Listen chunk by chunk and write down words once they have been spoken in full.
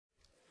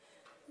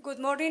Good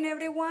morning,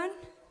 everyone.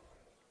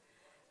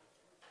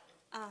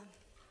 Um,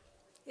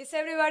 is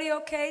everybody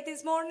okay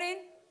this morning?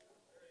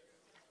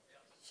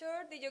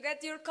 Sure? Did you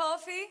get your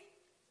coffee?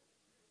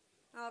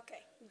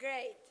 Okay,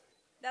 great.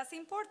 That's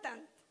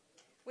important.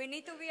 We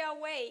need to be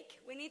awake.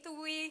 We need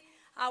to be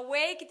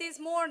awake this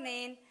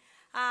morning.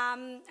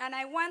 And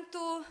I want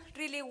to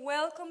really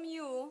welcome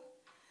you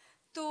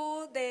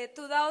to the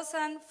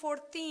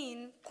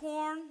 2014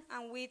 Corn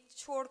and Wheat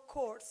Short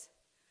Course.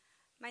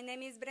 My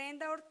name is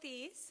Brenda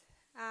Ortiz,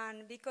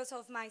 and because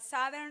of my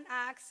southern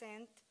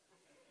accent,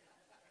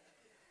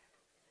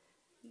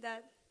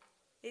 that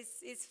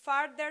is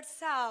farther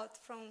south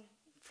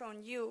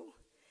from you.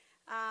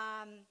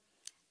 Um,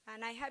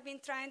 and I have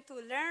been trying to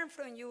learn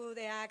from you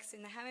the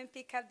accent. I haven't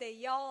picked up the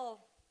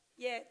y'all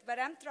yet, but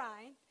I'm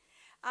trying.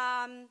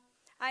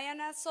 I am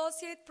an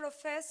associate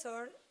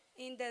professor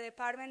in the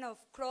Department of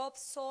Crop,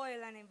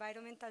 Soil, and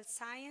Environmental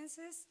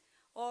Sciences,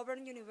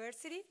 Auburn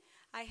University.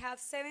 I have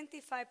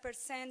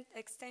 75%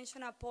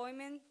 extension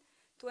appointment,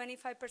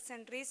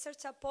 25%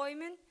 research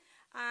appointment,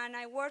 and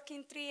I work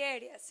in 3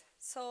 areas.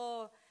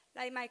 So,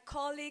 like my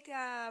colleague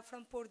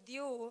from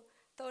Purdue,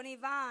 Tony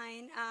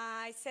Vine,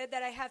 I said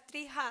that I have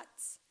 3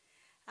 hats.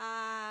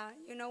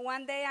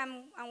 One day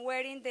I'm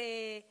wearing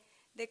the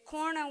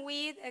corn and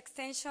wheat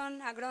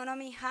extension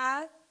agronomy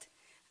hat.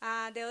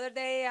 The other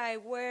day I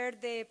wear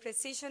the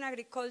precision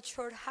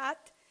agriculture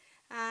hat.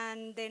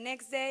 And the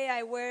next day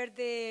I wear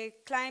the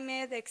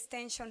climate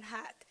extension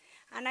hat.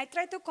 And I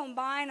try to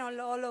combine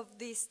all of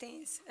these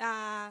things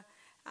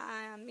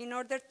in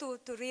order to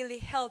really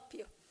help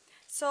you.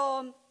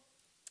 So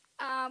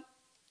I'm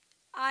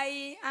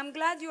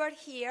glad you are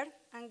here.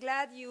 I'm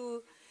glad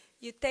you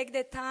take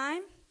the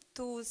time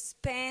to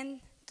spend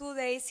 2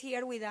 days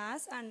here with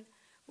us and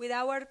with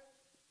our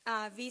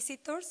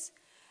visitors,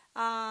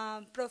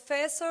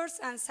 professors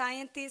and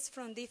scientists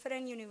from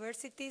different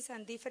universities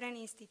and different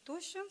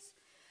institutions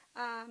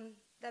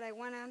that I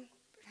want to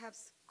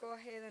perhaps go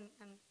ahead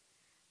and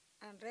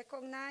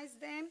recognize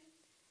them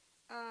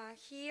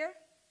here.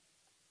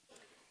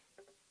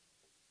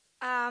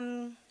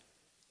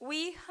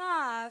 We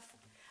have,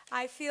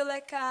 I feel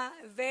like, a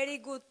very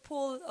good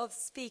pool of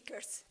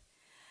speakers.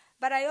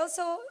 But I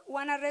also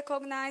want to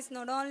recognize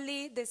not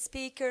only the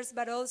speakers,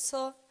 but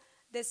also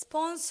the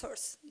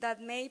sponsors that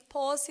made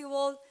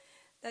possible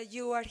that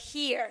you are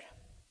here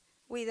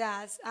with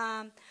us.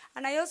 And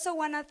I also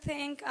want to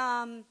thank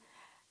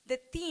the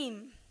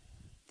team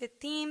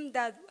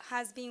that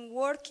has been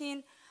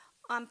working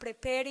on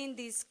preparing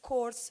this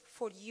course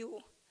for you.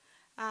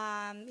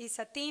 It's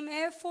a team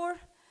effort.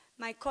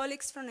 My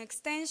colleagues from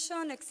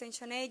Extension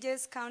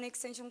agents, county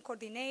extension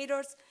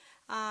coordinators,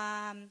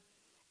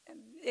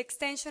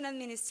 extension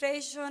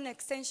administration,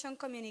 extension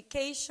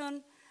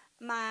communication,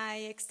 my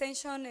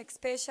extension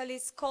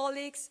specialist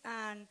colleagues,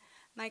 and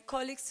my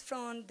colleagues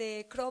from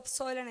the Crop,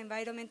 Soil, and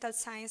Environmental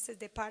Sciences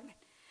Department.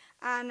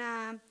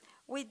 And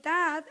with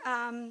that,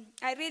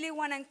 I really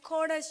want to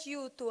encourage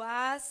you to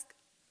ask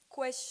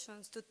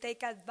questions, to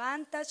take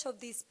advantage of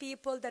these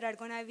people that are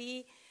going to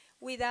be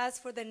with us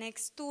for the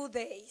next 2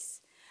 days.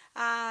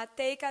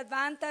 Take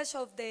advantage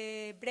of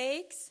the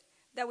breaks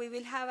that we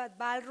will have at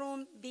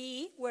Ballroom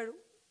B,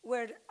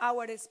 where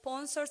our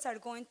sponsors are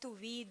going to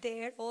be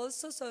there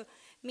also. So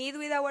meet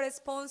with our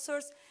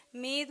sponsors,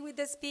 meet with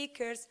the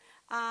speakers,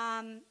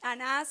 and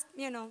ask,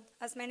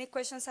 as many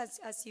questions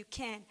as you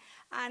can.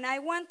 And I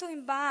want to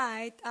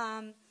invite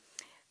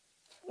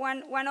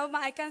one of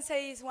my, I can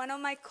say is one of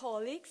my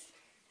colleagues,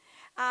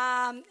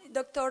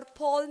 Dr.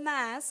 Paul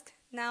Mask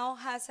now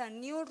has a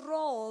new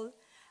role.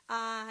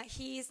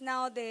 He is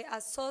now the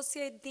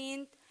Associate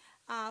Dean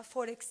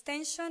for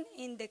Extension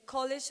in the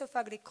College of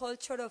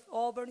Agriculture of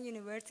Auburn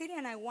University,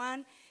 and I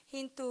want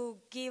him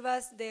to give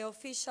us the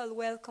official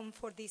welcome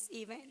for this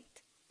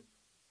event.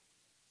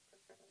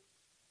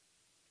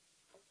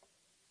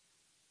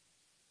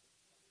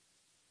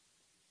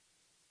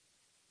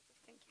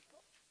 Thank you,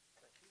 Paul.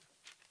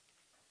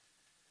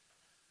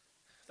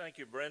 Thank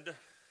you, Brenda.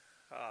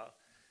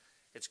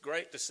 It's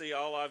great to see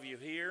all of you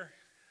here.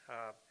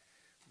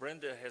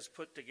 Brenda has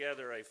put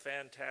together a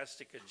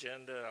fantastic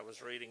agenda. I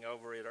was reading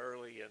over it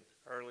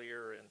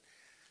earlier, and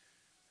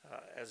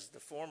as the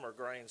former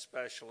grain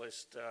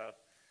specialist,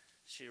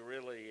 she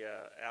really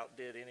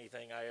outdid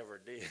anything I ever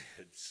did.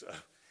 So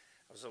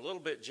I was a little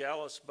bit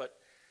jealous, but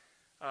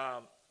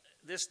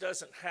this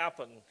doesn't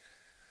happen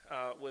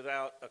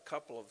without a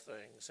couple of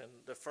things. And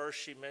the first,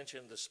 she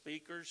mentioned the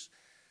speakers.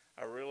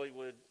 I really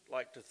would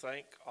like to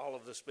thank all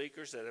of the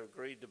speakers that have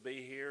agreed to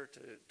be here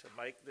to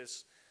make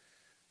this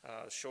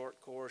short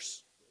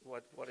course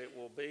what it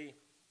will be,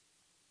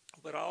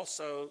 but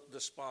also the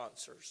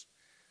sponsors.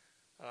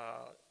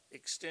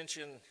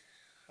 Extension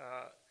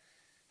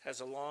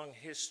has a long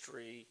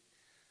history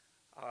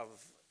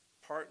of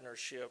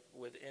partnership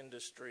with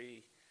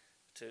industry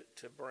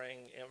to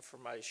bring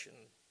information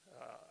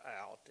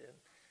out.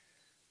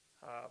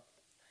 And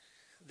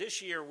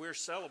this year we're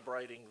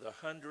celebrating the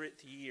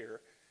 100th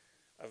year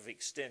of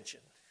Extension.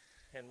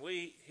 And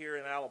we here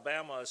in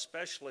Alabama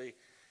especially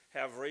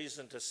have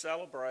reason to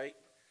celebrate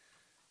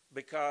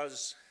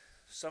because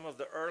some of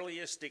the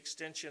earliest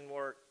extension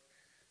work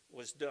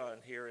was done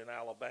here in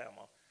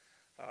Alabama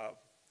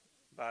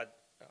by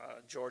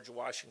George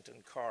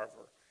Washington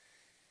Carver.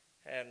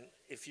 And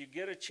if you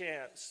get a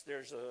chance,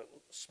 there's a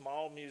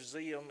small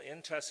museum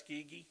in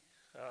Tuskegee,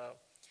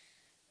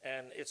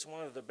 and it's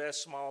one of the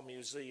best small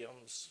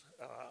museums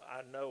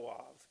I know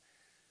of.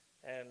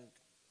 And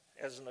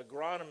as an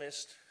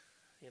agronomist,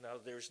 you know,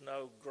 there's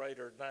no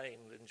greater name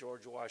than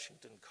George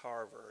Washington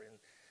Carver.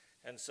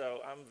 And so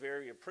I'm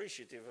very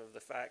appreciative of the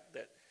fact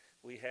that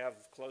we have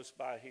close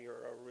by here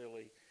a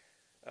really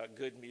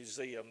good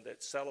museum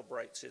that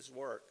celebrates his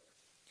work.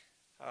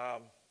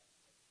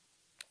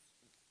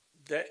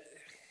 That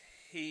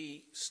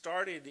he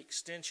started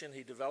extension,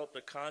 he developed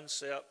a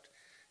concept,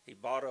 he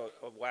bought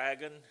a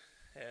wagon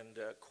and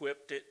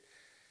equipped it,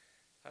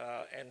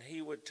 and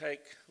he would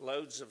take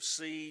loads of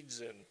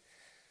seeds and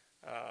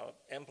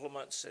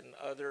implements and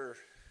other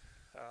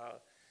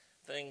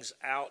things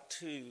out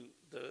to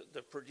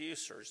the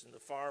producers and the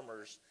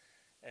farmers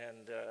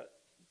and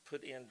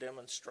put in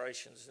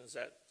demonstrations and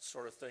that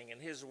sort of thing.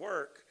 And his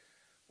work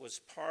was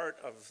part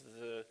of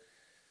the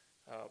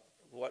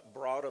what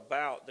brought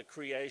about the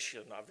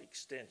creation of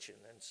extension.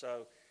 And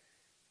so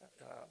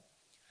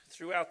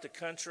throughout the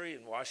country,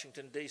 in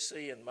Washington,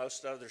 D.C., and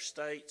most other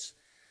states,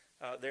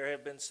 there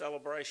have been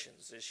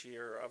celebrations this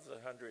year of the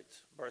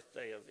 100th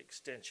birthday of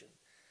extension.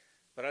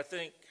 But I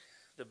think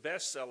the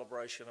best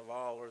celebration of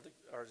all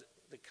are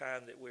the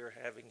kind that we're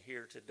having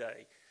here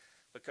today,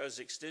 because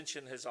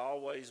extension has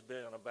always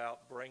been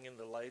about bringing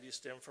the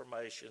latest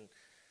information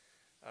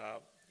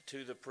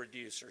to the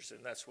producers,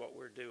 and that's what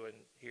we're doing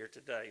here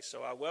today.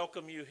 So I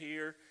welcome you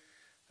here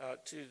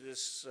to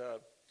this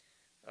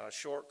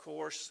short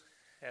course,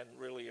 and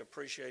really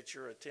appreciate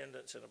your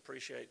attendance and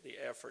appreciate the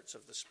efforts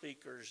of the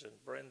speakers and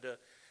Brenda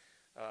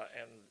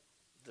and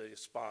the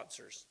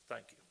sponsors.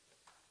 Thank you.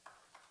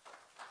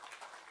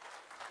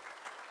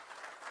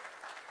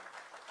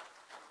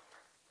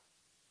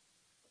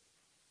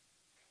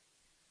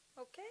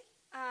 Okay.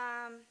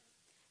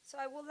 So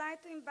I would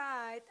like to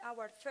invite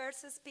our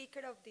first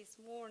speaker of this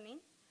morning,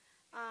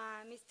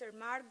 Mr.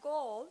 Mark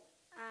Gold,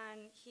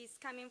 and he's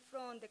coming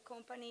from the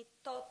company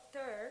Top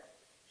Third.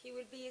 He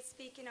will be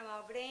speaking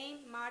about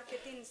grain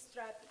marketing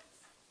strategies.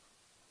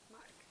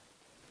 Mark.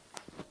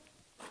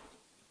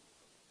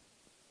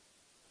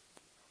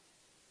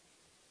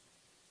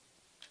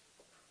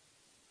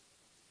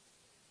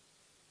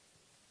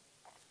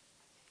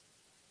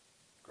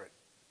 Great.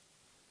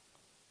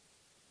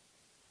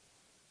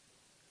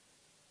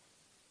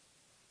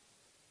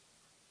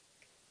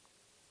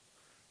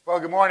 Well,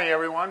 good morning,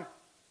 everyone.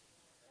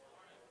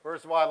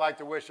 First of all, I'd like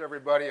to wish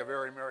everybody a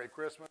very Merry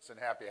Christmas and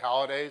Happy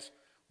Holidays.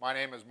 My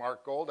name is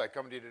Mark Gold. I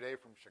come to you today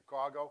from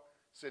Chicago.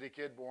 City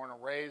kid, born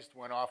and raised.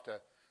 Went off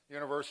to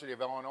University of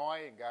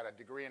Illinois and got a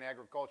degree in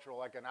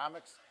agricultural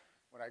economics.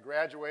 When I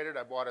graduated,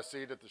 I bought a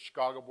seat at the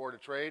Chicago Board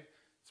of Trade.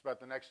 Spent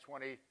the next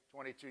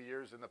 22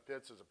 years in the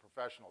pits as a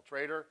professional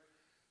trader.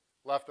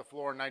 Left the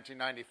floor in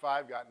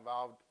 1995, got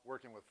involved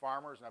working with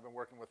farmers, and I've been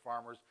working with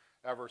farmers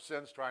ever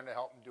since, trying to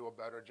help them do a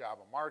better job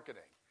of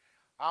marketing.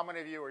 How many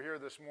of you are here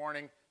this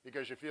morning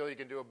because you feel you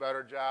can do a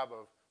better job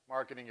of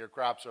marketing your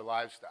crops or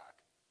livestock?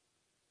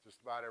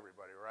 Just about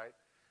everybody, right?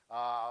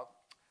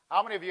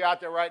 How many of you out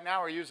there right now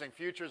are using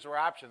futures or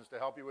options to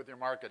help you with your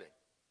marketing?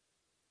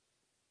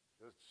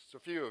 Just a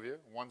few of you.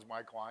 One's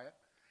my client.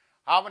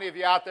 How many of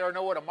you out there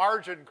know what a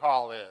margin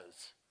call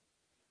is?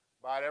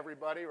 About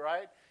everybody,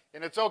 right?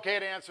 And it's okay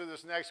to answer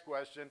this next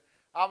question.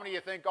 How many of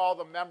you think all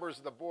the members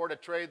of the Board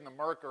of Trade and the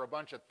Merc are a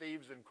bunch of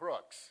thieves and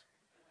crooks?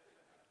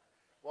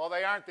 Well,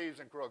 they aren't thieves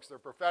and crooks. They're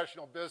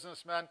professional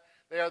businessmen.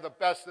 They are the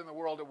best in the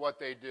world at what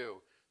they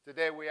do.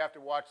 Today, we have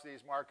to watch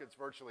these markets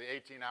virtually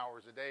 18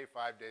 hours a day,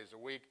 5 days a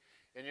week.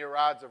 And your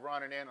odds of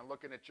running in and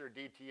looking at your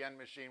DTN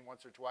machine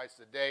once or twice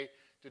a day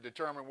to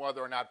determine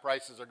whether or not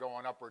prices are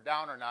going up or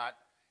down or not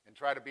and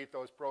try to beat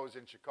those pros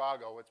in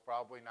Chicago, it's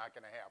probably not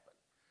going to happen.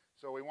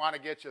 So we want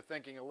to get you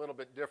thinking a little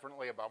bit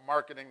differently about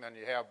marketing than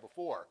you have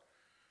before.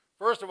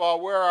 First of all,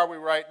 where are we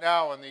right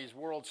now in these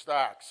world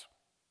stocks?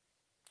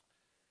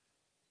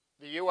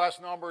 The U.S.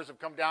 numbers have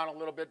come down a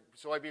little bit.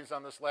 Soybeans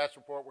on this last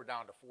report were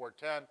down to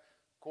 410.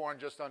 Corn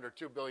just under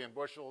 2 billion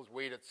bushels.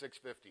 Wheat at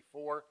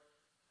 654.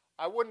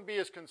 I wouldn't be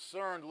as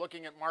concerned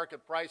looking at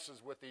market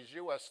prices with these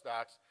U.S.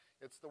 stocks.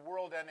 It's the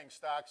world-ending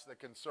stocks that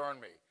concern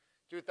me.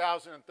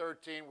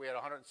 2013, we had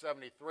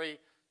 173.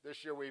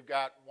 This year, we've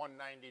got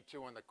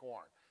 192 in the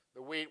corn.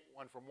 The wheat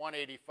went from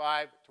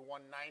 185 to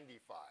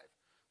 195.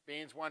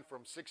 Beans went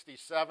from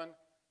 67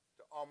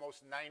 to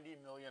almost 90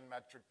 million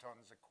metric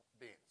tons of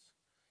beans.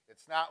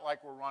 It's not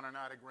like we're running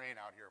out of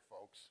grain out here,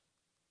 folks.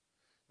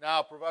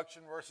 Now,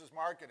 production versus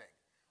marketing.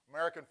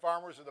 American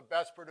farmers are the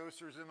best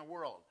producers in the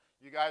world.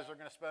 You guys are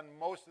going to spend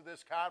most of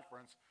this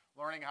conference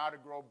learning how to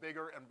grow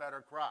bigger and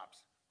better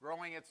crops.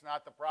 Growing, it's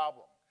not the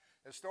problem.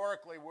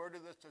 Historically, where do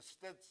the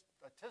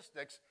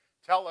statistics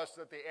tell us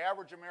that the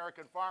average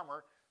American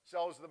farmer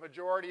sells the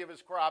majority of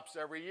his crops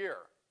every year?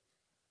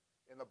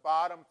 In the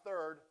bottom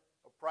third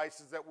of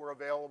prices that were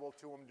available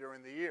to him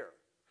during the year.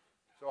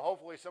 So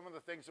hopefully some of the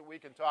things that we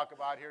can talk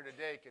about here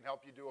today can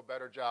help you do a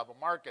better job of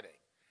marketing.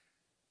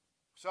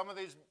 Some of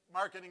these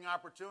marketing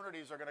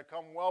opportunities are going to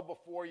come well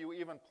before you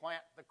even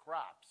plant the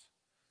crops.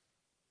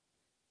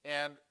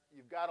 And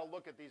you've got to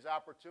look at these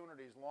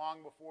opportunities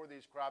long before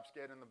these crops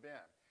get in the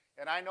bin.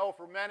 And I know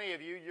for many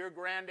of you, your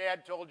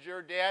granddad told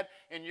your dad,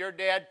 and your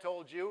dad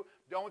told you,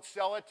 don't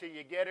sell it till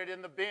you get it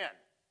in the bin.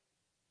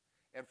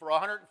 And for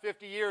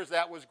 150 years,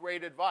 that was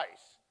great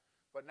advice.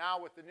 But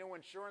now with the new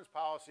insurance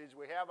policies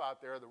we have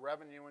out there, the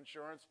revenue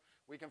insurance,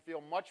 we can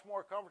feel much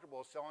more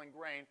comfortable selling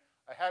grain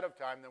ahead of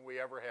time than we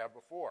ever have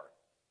before.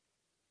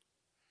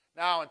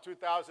 Now, in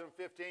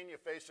 2015, you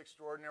face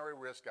extraordinary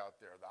risk out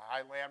there. The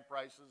high land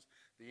prices,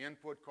 the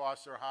input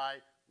costs are high,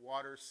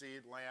 water,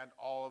 seed, land,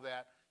 all of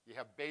that. You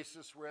have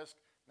basis risk,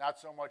 not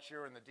so much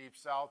here in the Deep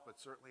South, but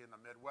certainly in the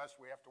Midwest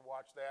we have to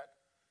watch that.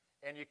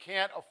 And you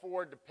can't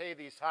afford to pay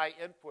these high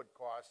input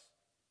costs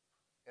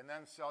and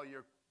then sell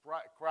your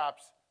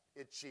crops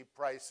at cheap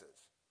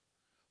prices.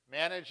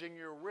 Managing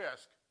your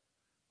risk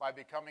by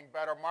becoming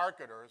better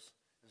marketers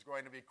is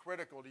going to be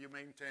critical to you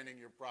maintaining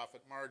your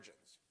profit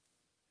margins.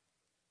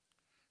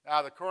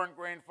 Now, the current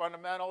grain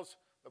fundamentals,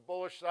 the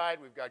bullish side,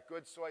 we've got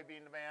good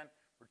soybean demand,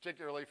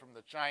 particularly from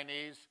the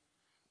Chinese.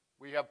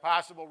 We have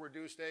possible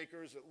reduced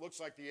acres. It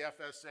looks like the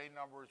FSA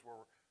numbers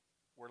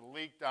were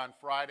leaked on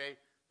Friday.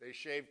 They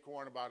shaved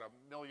corn about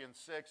 1.6 million.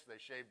 They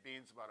shaved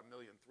beans about 1.3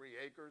 million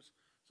acres.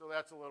 So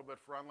that's a little bit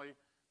friendly.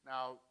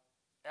 Now,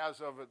 as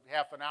of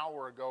half an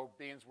hour ago,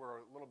 beans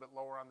were a little bit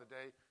lower on the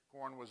day.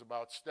 Corn was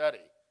about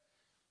steady.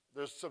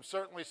 There's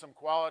certainly some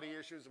quality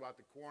issues about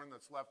the corn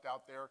that's left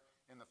out there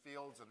in the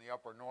fields in the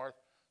upper north.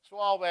 So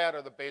all that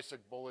are the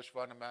basic bullish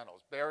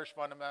fundamentals. Bearish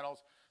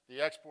fundamentals,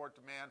 the export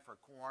demand for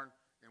corn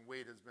and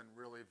wheat has been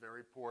really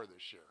very poor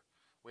this year.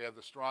 We have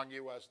the strong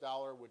U.S.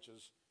 dollar, which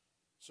is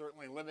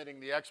certainly limiting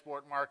the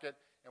export market,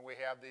 and we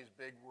have these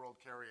big world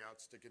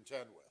carryouts to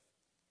contend with.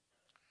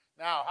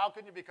 Now, how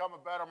can you become a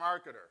better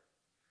marketer?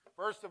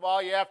 First of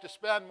all, you have to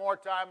spend more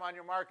time on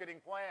your marketing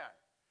plan.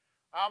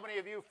 How many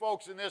of you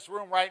folks in this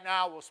room right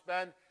now will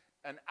spend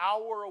an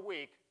hour a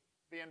week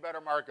being better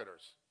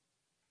marketers?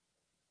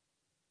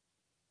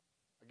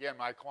 Again,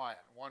 my client,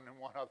 one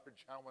other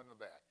gentleman in the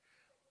back.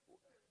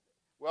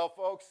 Well,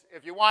 folks,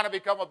 if you want to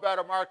become a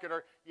better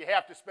marketer, you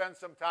have to spend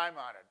some time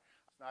on it.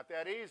 It's not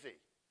that easy.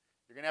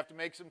 You're going to have to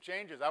make some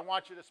changes. I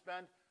want you to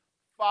spend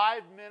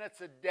 5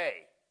 minutes a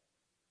day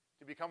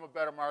to become a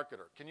better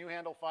marketer. Can you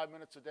handle 5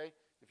 minutes a day?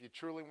 If you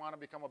truly want to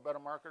become a better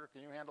marketer,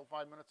 can you handle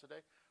 5 minutes a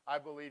day? I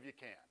believe you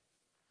can.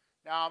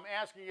 Now, I'm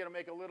asking you to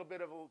make a little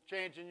bit of a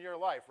change in your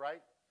life,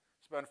 right?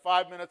 Spend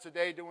 5 minutes a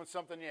day doing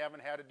something you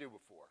haven't had to do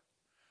before.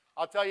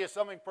 I'll tell you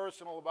something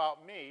personal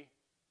about me.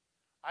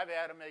 I've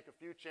had to make a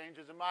few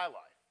changes in my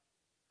life.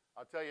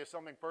 I'll tell you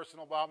something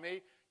personal about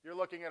me. You're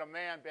looking at a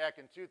man back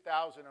in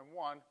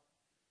 2001,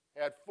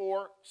 had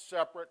 4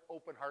 separate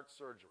open heart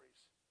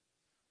surgeries.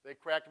 They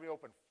cracked me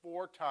open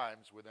 4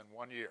 times within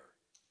 1 year.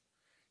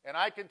 And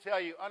I can tell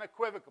you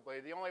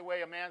unequivocally, the only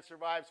way a man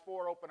survives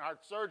 4 open heart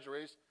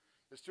surgeries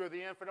is through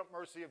the infinite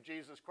mercy of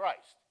Jesus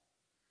Christ.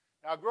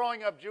 Now,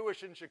 growing up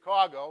Jewish in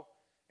Chicago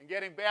and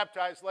getting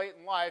baptized late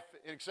in life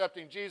and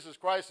accepting Jesus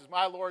Christ as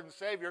my Lord and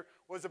Savior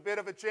was a bit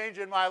of a change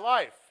in my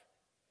life.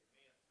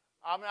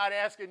 I'm not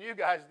asking you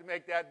guys to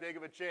make that big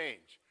of a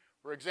change.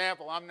 For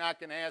example, I'm not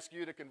going to ask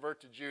you to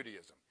convert to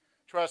Judaism.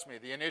 Trust me,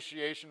 the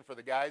initiation for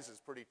the guys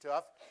is pretty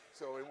tough,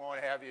 so we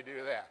won't have you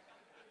do that.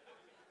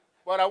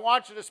 But I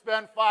want you to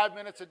spend 5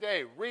 minutes a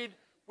day.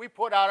 We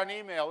put out an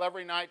email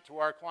every night to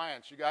our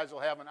clients. You guys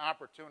will have an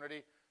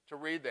opportunity to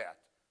read that.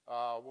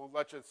 We'll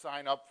let you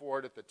sign up for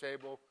it at the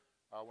table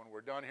when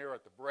we're done here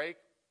at the break.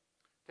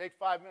 Take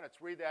 5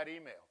 minutes, read that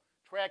email.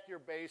 Track your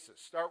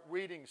basis. Start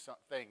reading some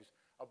things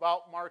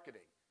about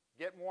marketing.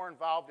 Get more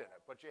involved in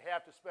it. But you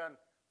have to spend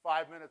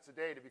 5 minutes a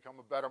day to become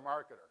a better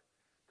marketer.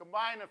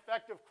 Combine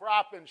effective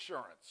crop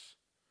insurance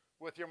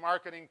with your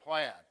marketing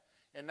plan.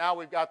 And now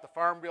we've got the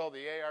Farm Bill,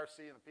 the ARC,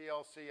 and the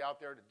PLC out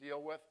there to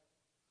deal with.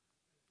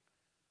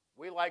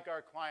 We like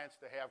our clients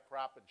to have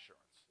crop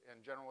insurance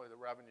and generally the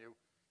revenue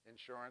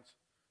insurance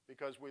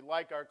because we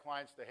like our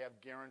clients to have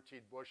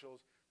guaranteed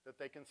bushels that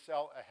they can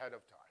sell ahead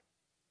of time.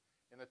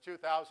 In the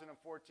 2014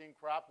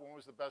 crop, when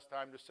was the best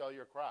time to sell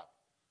your crop?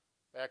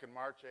 Back in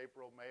March,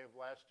 April, May of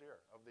last year,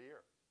 of the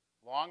year,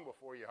 long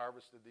before you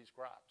harvested these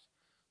crops.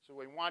 So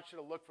we want you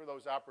to look for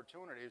those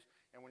opportunities,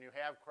 and when you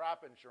have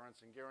crop insurance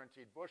and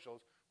guaranteed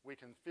bushels, we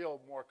can feel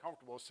more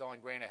comfortable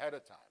selling grain ahead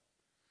of time.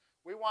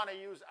 We want to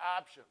use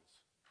options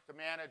to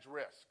manage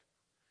risk.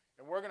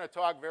 And we're going to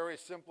talk very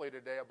simply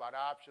today about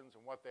options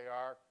and what they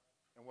are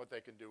and what they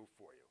can do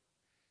for you.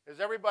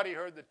 Has everybody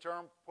heard the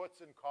term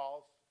puts and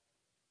calls?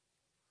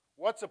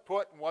 What's a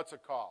put and what's a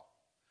call?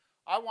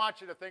 I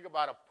want you to think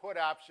about a put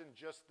option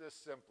just this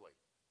simply.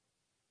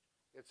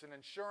 It's an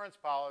insurance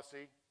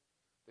policy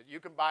that you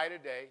can buy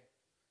today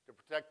to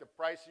protect the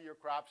price of your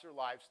crops or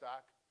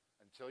livestock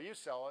until you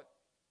sell it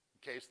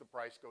in case the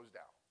price goes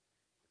down.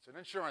 It's an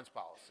insurance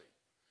policy.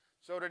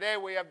 So today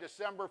we have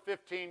December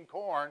 15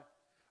 corn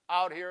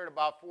out here at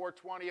about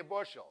 $4.20 a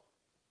bushel.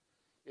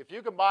 If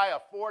you can buy a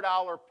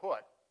 $4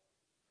 put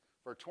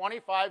for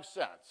 25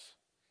 cents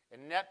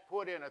and net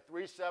put in a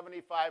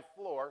 375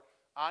 floor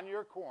on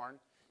your corn,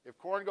 if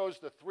corn goes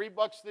to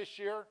 $3 this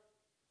year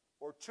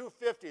or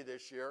 $2.50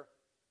 this year,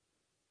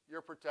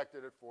 you're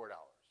protected at $4.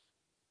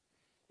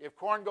 If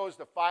corn goes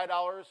to $5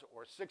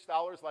 or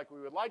 $6 like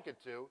we would like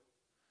it to,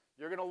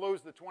 you're going to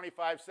lose the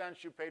 25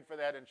 cents you paid for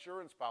that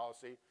insurance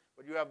policy,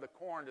 but you have the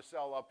corn to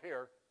sell up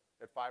here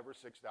at $5 or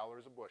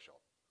 $6 a bushel.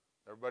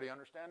 Everybody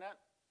understand that?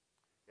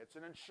 It's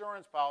an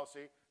insurance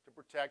policy to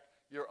protect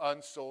your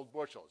unsold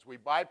bushels. We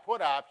buy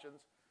put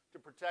options to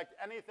protect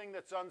anything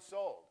that's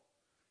unsold.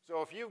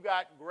 So if you've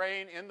got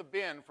grain in the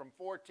bin from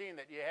 14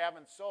 that you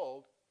haven't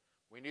sold,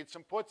 we need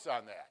some puts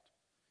on that.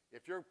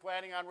 If you're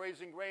planning on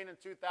raising grain in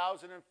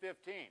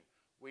 2015,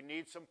 we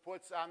need some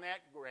puts on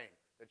that grain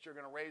that you're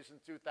going to raise in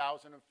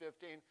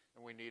 2015,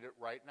 and we need it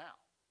right now.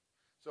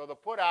 So the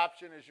put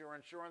option is your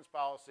insurance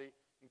policy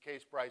in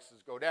case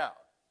prices go down.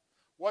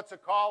 What's a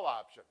call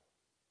option?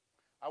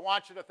 I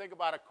want you to think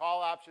about a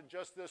call option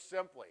just this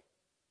simply.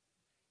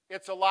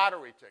 It's a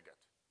lottery ticket.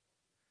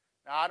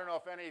 Now, I don't know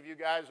if any of you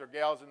guys or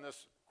gals in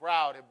this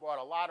crowd have bought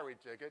a lottery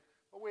ticket,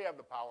 but we have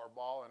the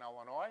Powerball in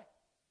Illinois.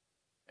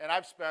 And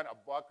I've spent $1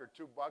 or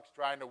 $2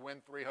 trying to win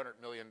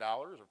 $300 million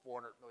or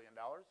 $400 million.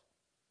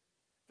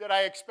 Did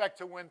I expect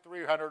to win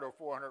 $300 or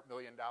 $400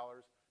 million?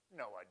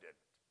 No, I didn't.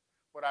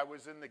 But I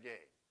was in the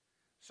game.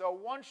 So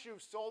once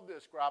you've sold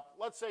this crop,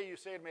 let's say you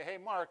say to me, hey,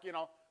 Mark, you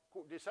know,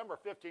 December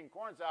 15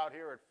 corn's out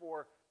here at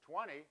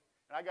 $4.20, and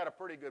I got a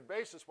pretty good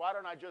basis. Why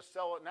don't I just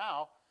sell it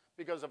now?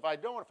 Because if I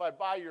don't, if I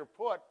buy your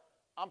put,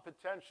 I'm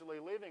potentially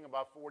leaving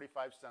about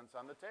 45 cents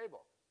on the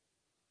table.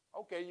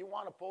 Okay, you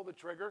want to pull the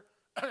trigger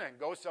and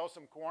go sell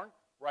some corn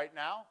right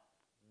now?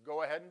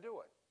 Go ahead and do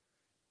it.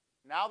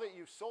 Now that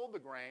you've sold the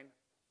grain,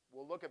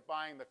 we'll look at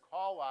buying the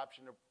call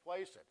option to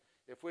replace it.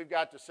 If we've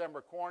got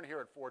December corn here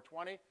at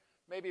 $4.20,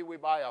 maybe we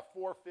buy a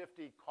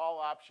 $4.50 call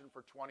option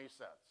for 20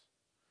 cents.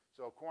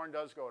 So if corn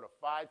does go to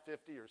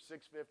 $5.50 or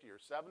 $6.50 or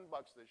 $7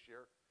 this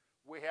year,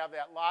 we have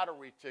that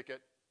lottery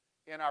ticket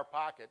in our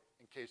pocket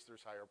in case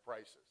there's higher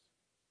prices.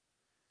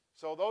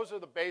 So those are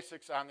the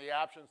basics on the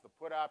options. The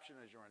put option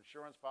is your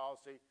insurance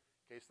policy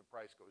in case the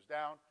price goes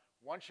down.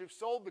 Once you've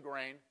sold the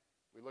grain,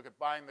 we look at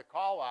buying the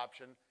call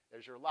option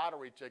as your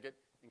lottery ticket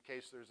in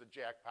case there's a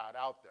jackpot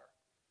out there.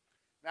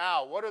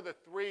 Now, what are the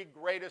 3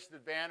 greatest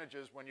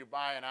advantages when you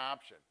buy an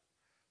option?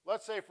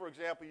 Let's say, for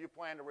example, you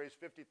plan to raise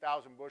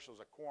 50,000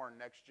 bushels of corn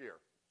next year.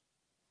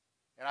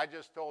 And I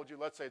just told you,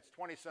 let's say it's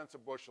 20 cents a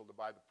bushel to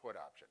buy the put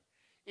option.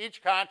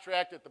 Each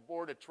contract at the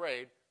Board of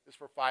Trade is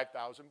for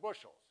 5,000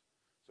 bushels.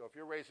 So if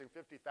you're raising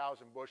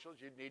 50,000 bushels,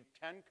 you'd need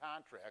 10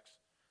 contracts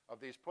of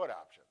these put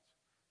options.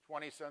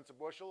 20 cents a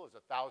bushel is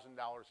 $1,000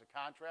 a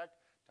contract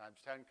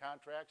times 10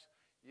 contracts.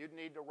 You'd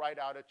need to write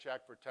out a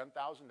check for $10,000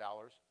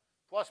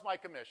 plus my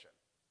commission.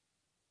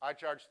 I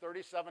charge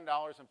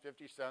 $37.50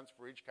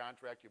 for each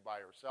contract you buy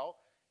or sell.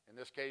 In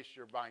this case,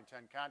 you're buying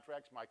 10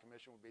 contracts. My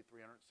commission would be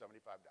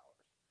 $375.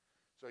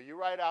 So you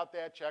write out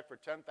that check for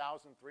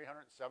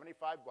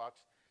 $10,375.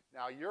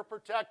 Now you're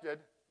protected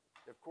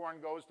if corn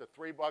goes to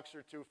 $3 or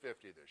 $2.50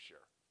 this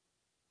year.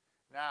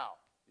 Now,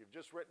 you've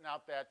just written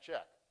out that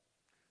check.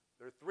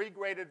 There are 3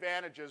 great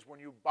advantages when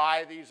you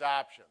buy these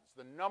options.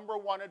 The number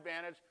one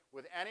advantage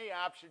with any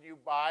option you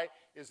buy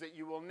is that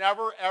you will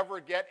never, ever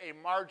get a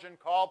margin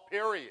call,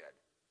 period.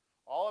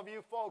 All of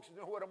you folks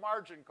knew what a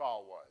margin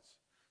call was.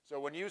 So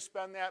when you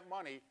spend that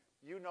money,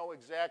 you know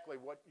exactly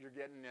what you're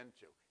getting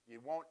into. You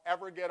won't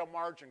ever get a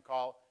margin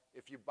call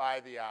if you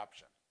buy the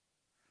option.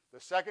 The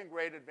second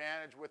great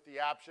advantage with the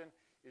option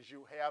is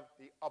you have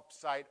the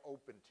upside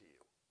open to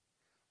you.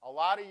 A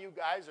lot of you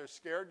guys are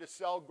scared to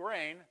sell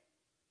grain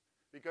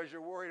because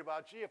you're worried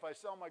about, gee, if I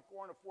sell my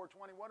corn at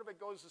 $4.20, what if it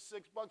goes to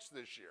 $6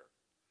 this year?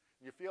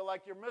 You feel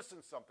like you're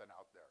missing something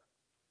out there.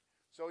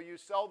 So you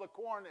sell the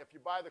corn. If you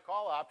buy the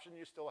call option,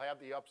 you still have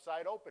the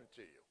upside open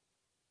to you.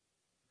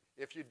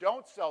 If you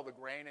don't sell the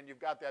grain and you've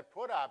got that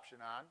put option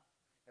on,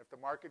 if the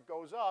market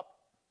goes up,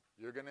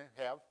 you're going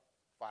to have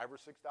 $5 or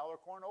 $6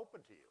 corn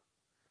open to you.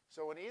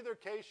 So in either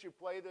case you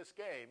play this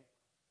game,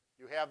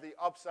 you have the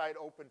upside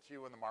open to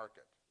you in the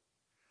market.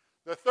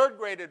 The third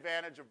great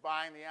advantage of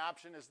buying the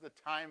option is the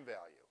time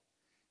value.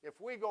 If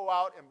we go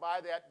out and buy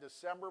that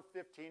December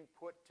 15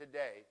 put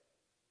today,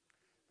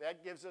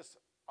 that gives us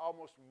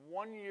almost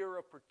 1 year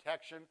of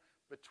protection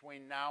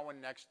between now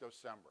and next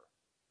December.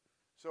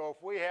 So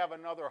if we have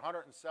another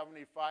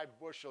 175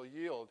 bushel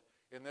yield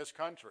in this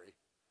country,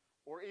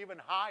 or even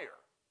higher,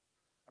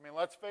 I mean,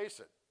 let's face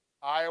it,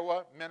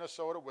 Iowa,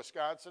 Minnesota,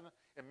 Wisconsin,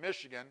 and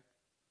Michigan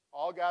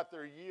all got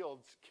their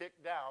yields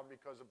kicked down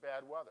because of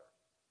bad weather.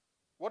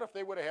 What if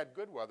they would have had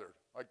good weather,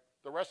 like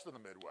the rest of the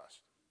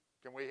Midwest?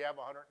 Can we have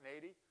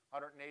 180,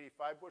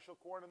 185 bushel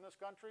corn in this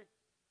country?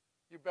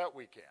 You bet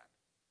we can.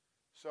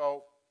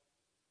 So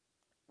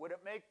would it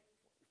make,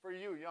 for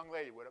you, young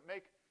lady, would it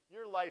make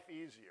your life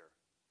easier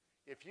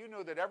if you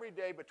knew that every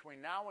day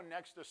between now and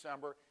next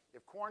December,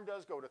 if corn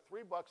does go to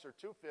 $3 or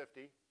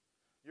 $2.50,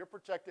 you're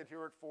protected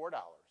here at $4.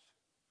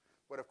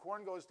 But if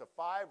corn goes to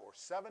 $5 or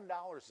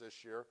 $7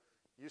 this year,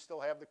 you still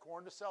have the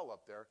corn to sell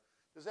up there.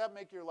 Does that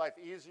make your life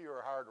easier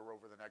or harder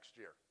over the next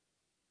year?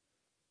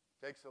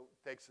 Takes a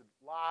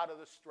lot of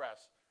the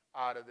stress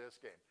out of this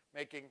game.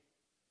 Making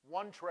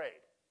one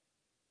trade.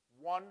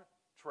 One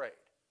trade.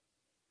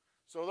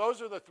 So those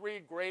are the three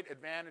great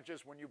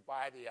advantages when you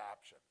buy the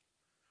option.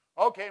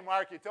 Okay,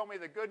 Mark, you told me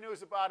the good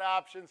news about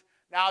options.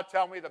 Now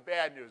tell me the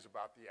bad news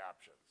about the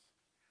options.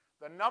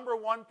 The number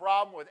one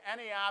problem with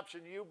any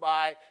option you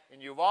buy,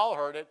 and you've all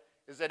heard it,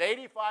 is that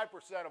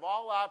 85% of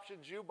all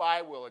options you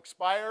buy will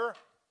expire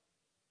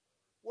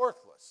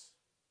worthless.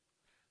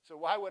 So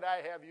why would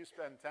I have you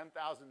spend $10,000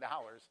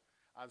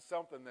 on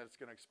something that's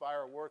going to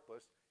expire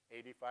worthless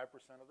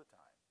 85% of the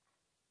time?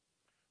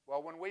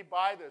 Well, when we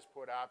buy this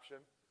put option,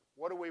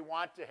 what do we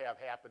want to have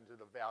happen to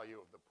the value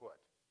of the put?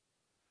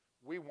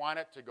 We want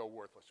it to go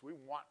worthless. We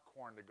want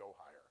corn to go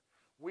higher.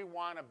 We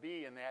want to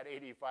be in that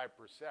 85%.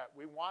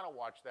 We want to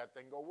watch that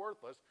thing go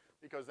worthless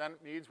because then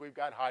it means we've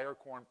got higher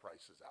corn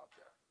prices out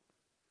there.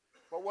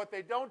 But what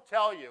they don't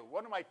tell you,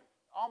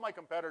 all my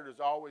competitors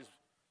always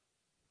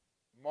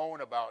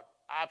moan about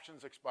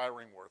options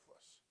expiring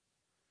worthless.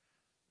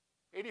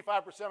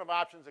 85% of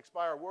options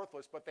expire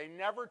worthless, but they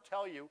never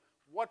tell you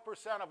what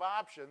percent of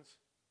options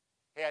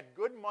had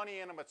good money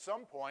in them at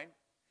some point,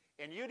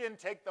 and you didn't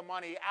take the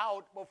money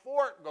out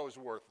before it goes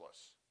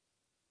worthless.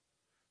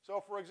 So,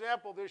 for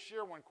example, this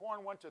year when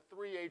corn went to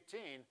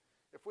 $3.18,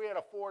 if we had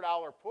a $4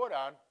 put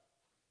on,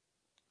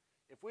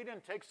 if we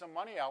didn't take some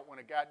money out when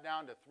it got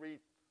down to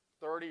 $3.30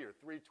 or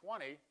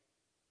 $3.20,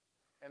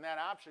 and that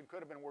option could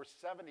have been worth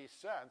 70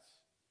 cents,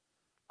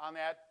 on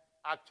that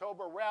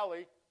October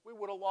rally, we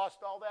would have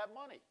lost all that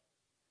money.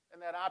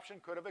 And that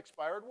option could have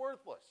expired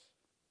worthless.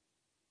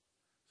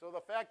 So the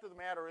fact of the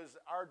matter is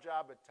our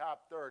job at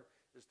Top Third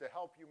is to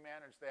help you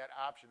manage that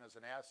option as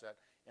an asset.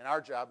 And our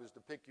job is to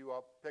pick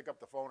up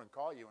the phone and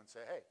call you and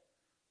say, hey,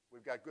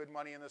 we've got good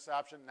money in this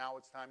option. Now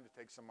it's time to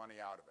take some money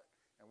out of it.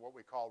 And what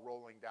we call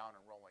rolling down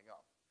and rolling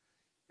up.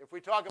 If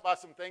we talk about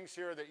some things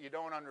here that you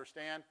don't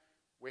understand,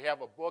 we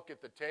have a book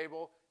at the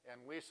table. And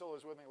Liesl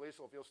is with me.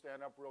 Liesl, if you'll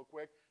stand up real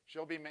quick.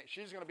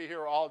 She's going to be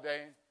here all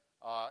day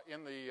at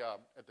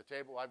the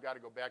table. I've got to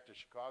go back to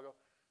Chicago.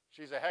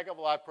 She's a heck of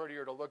a lot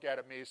prettier to look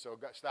at me, so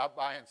stop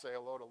by and say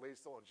hello to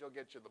Liesl, and she'll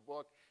get you the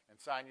book and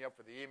sign you up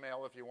for the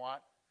email if you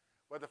want.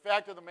 But the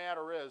fact of the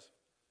matter is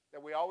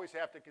that we always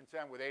have to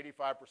contend with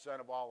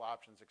 85% of all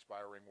options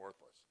expiring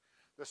worthless.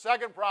 The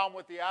second problem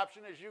with the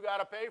option is you got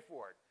to pay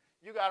for it.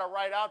 You got to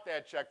write out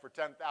that check for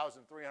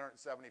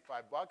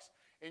 $10,375,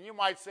 and you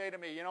might say to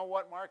me, you know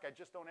what, Mark, I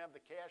just don't have the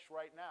cash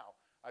right now.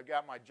 I've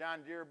got my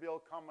John Deere bill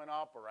coming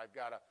up, or I've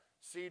got a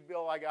seed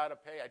bill I got to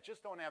pay. I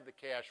just don't have the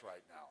cash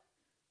right now.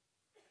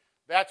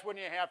 That's when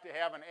you have to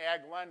have an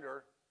ag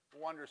lender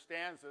who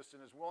understands this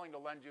and is willing to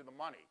lend you the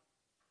money.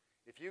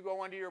 If you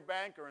go into your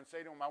banker and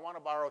say to him, I want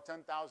to borrow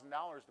 $10,000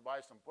 to buy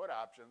some put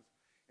options,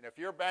 and if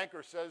your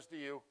banker says to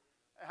you,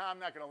 I'm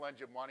not going to lend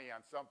you money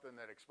on something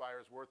that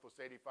expires worthless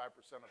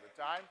 85% of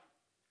the time,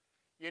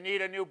 you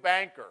need a new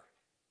banker.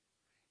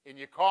 And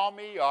you call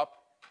me up,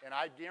 and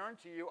I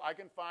guarantee you I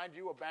can find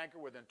you a banker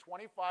within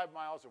 25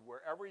 miles of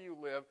wherever you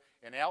live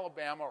in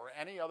Alabama or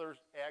any other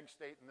ag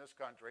state in this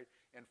country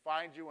and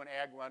find you an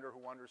ag lender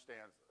who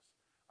understands this.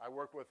 I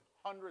work with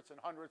hundreds and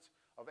hundreds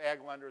of ag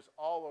lenders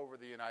all over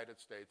the United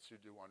States who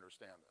do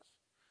understand this.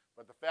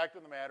 But the fact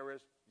of the matter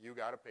is you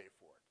got to pay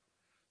for it.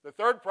 The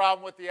third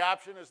problem with the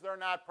option is they're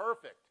not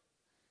perfect.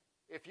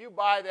 If you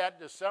buy that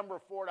December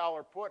 $4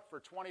 put for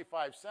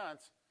 25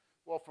 cents,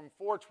 well, from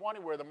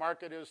 $4.20 where the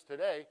market is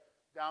today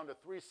down to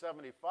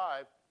 $3.75,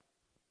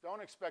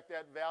 don't expect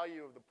that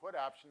value of the put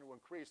option to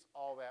increase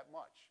all that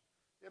much.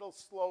 It'll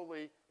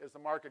slowly, as the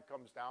market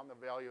comes down, the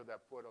value of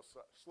that put will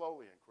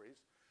slowly increase.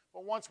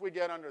 But once we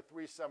get under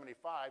 $3.75,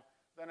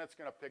 then it's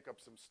going to pick up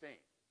some steam.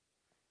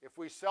 If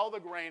we sell the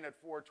grain at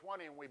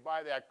 $4.20 and we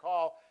buy that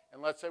call,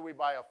 and let's say we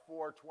buy a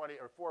 $4.20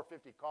 or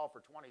 $4.50 call for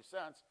 20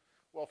 cents,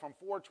 well, from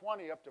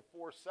 $4.20 up to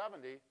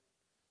 $4.70,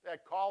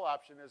 that call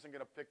option isn't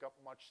going to pick up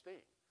much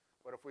steam.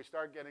 But if we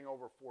start getting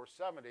over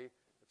 $4.70,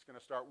 it's going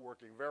to start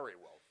working very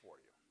well for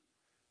you.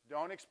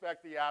 Don't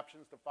expect the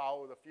options to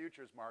follow the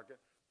futures market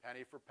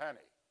penny for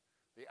penny.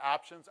 The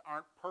options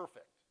aren't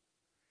perfect.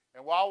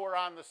 And while we're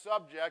on the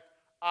subject,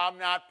 I'm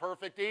not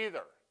perfect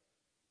either.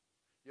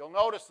 You'll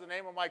notice the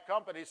name of my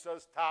company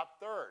says Top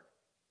Third.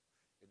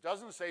 It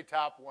doesn't say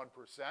top 1%.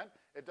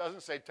 It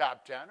doesn't say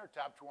top 10 or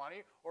top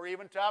 20 or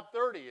even top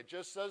 30. It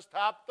just says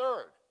Top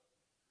Third.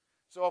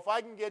 So if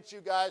I can get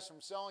you guys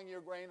from selling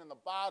your grain in the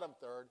bottom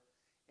third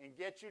and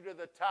get you to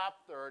the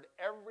top third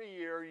every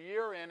year,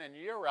 year in and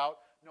year out,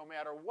 no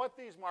matter what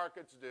these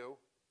markets do,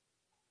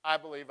 I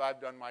believe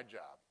I've done my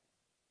job.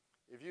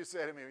 If you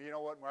say to me, you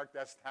know what, Mark,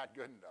 that's not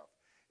good enough.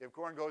 If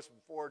corn goes from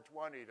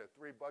 $4.20 to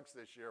 $3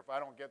 this year, if I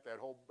don't get that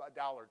whole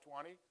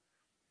 $1.20,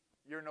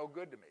 you're no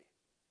good to me.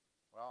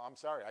 Well, I'm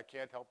sorry, I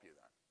can't help you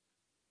then.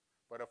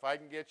 But if I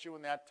can get you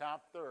in that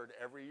top third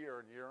every year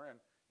and year in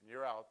and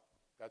year out,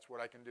 that's what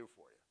I can do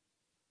for you.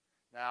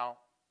 Now,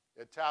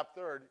 at top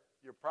third,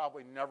 you're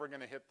probably never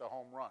going to hit the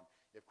home run.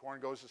 If corn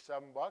goes to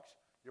 $7,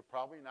 you're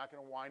probably not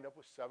going to wind up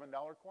with $7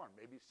 corn,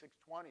 maybe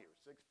 $6.20 or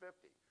 $6.50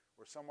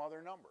 or some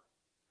other number.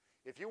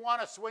 If you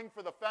want to swing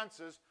for the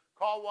fences,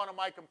 call one of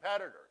my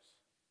competitors.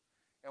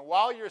 And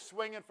while you're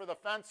swinging for the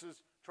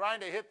fences,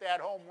 trying to hit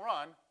that home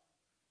run,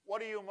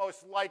 what are you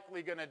most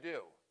likely going to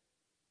do?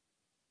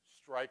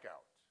 Strike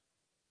out.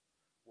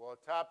 Well,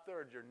 at top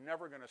third, you're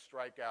never going to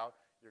strike out.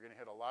 You're going to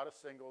hit a lot of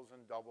singles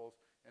and doubles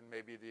and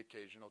maybe the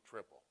occasional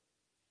triple.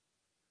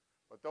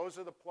 But those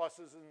are the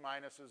pluses and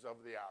minuses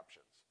of the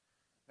options.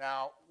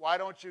 Now, why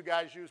don't you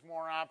guys use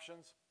more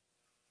options?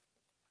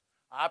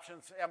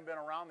 Options haven't been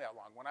around that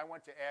long. When I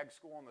went to ag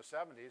school in the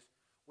 70s,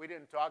 we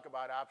didn't talk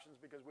about options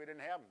because we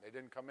didn't have them. They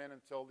didn't come in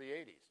until the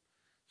 80s.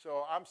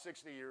 So I'm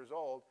 60 years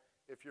old.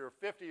 If you're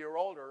 50 or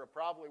older, it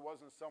probably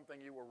wasn't something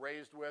you were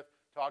raised with,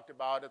 talked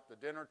about at the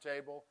dinner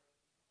table,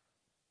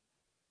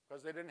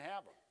 because they didn't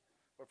have them.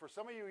 But for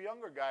some of you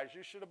younger guys,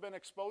 you should have been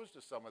exposed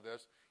to some of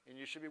this, and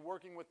you should be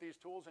working with these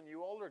tools, and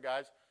you older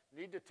guys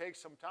need to take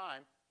some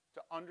time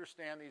to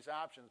understand these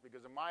options,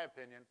 because in my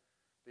opinion,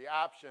 the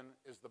option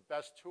is the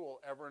best tool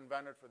ever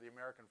invented for the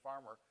American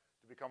farmer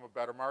to become a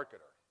better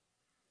marketer.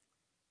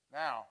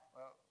 Now,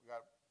 we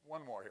got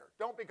one more here.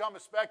 Don't become a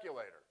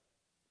speculator.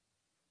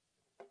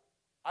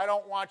 I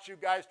don't want you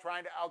guys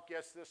trying to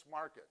outguess this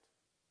market.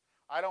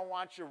 I don't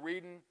want you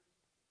reading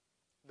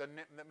the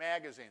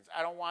magazines.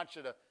 I don't want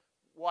you to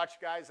watch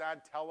guys on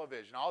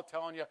television all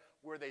telling you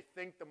where they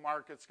think the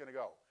market's going to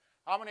go.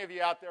 How many of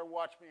you out there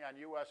watch me on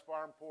U.S.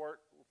 Farm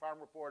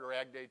Report or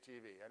Ag Day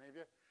TV? Any of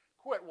you?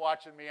 Quit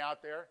watching me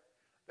out there.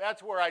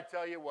 That's where I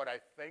tell you what I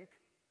think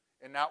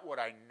and not what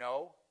I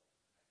know.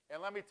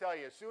 And let me tell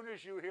you, as soon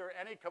as you hear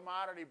any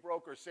commodity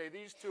broker say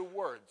these two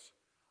words,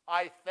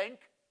 I think,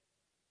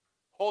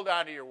 hold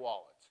on to your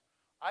wallets.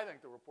 I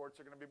think the reports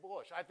are going to be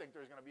bullish. I think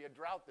there's going to be a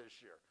drought this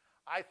year.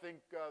 I think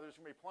there's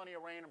going to be plenty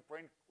of rain, and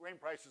grain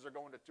prices are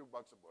going to $2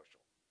 a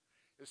bushel.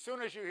 As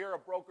soon as you hear a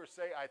broker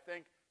say, I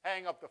think,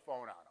 hang up the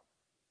phone on them.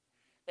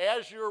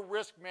 As your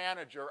risk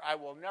manager, I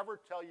will never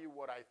tell you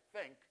what I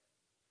think.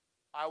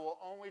 I will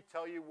only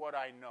tell you what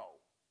I know.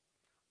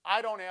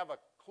 I don't have a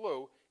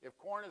clue if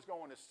corn is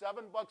going to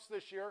 $7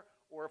 this year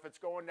or if it's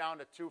going down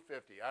to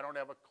 $2.50. I don't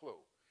have a clue.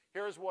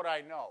 Here's what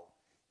I know.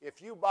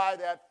 If you buy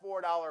that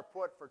 $4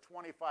 put for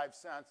 25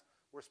 cents,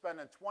 we're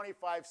spending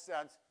 25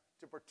 cents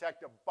to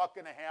protect $1.50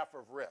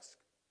 of risk.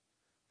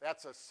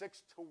 That's a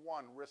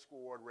 6-to-1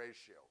 risk-reward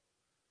ratio.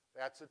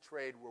 That's a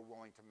trade we're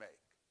willing to make.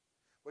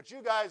 But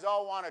you guys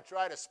all want to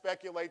try to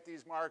speculate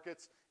these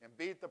markets and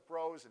beat the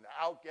pros and to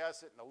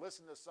outguess it and to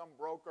listen to some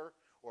broker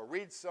or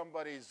read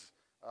somebody's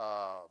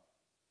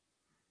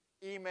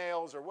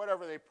emails or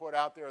whatever they put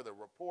out there, the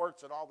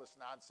reports and all this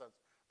nonsense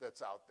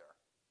that's out there.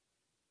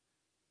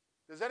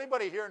 Does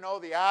anybody here know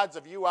the odds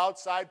of you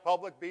outside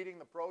public beating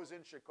the pros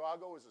in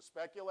Chicago as a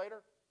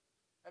speculator?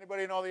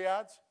 Anybody know the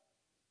odds?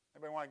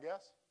 Anybody want to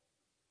guess?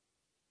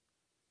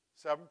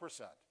 7%.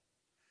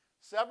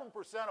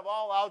 7% of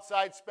all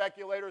outside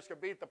speculators can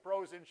beat the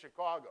pros in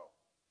Chicago.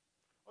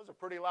 Those are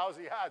pretty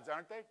lousy odds,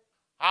 aren't they?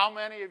 How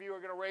many of you are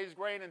going to raise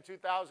grain in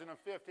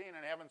 2015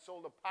 and haven't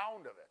sold a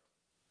pound of it?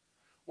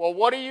 Well,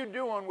 what are you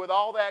doing with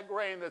all that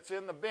grain that's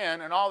in the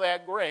bin and all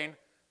that grain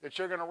that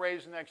you're going to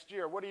raise next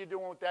year? What are you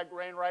doing with that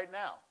grain right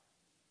now?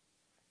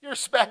 You're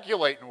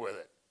speculating with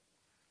it.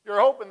 You're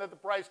hoping that the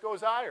price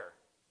goes higher.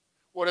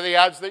 What are the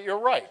odds that you're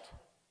right?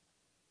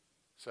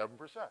 7%.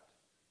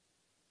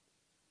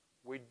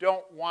 We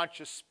don't want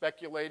you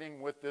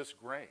speculating with this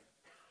grain.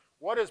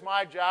 What is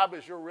my job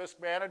as your risk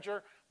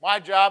manager? My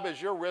job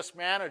as your risk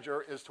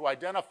manager is to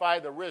identify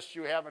the risks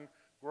you have in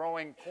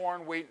growing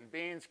corn, wheat, and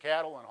beans,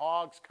 cattle and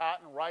hogs,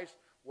 cotton, rice,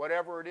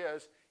 whatever it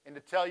is, and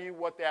to tell you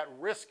what that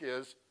risk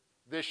is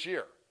this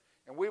year.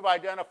 And we've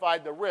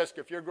identified the risk,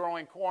 if you're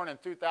growing corn in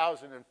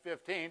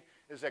 2015,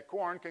 is that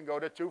corn can go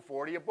to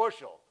 $2.40 a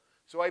bushel.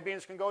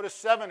 Soybeans can go to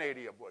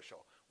 $7.80 a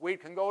bushel.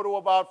 Wheat can go to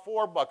about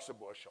 $4 a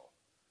bushel.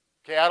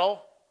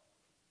 Cattle,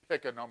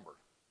 pick a number.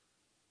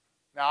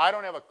 Now, I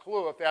don't have a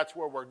clue if that's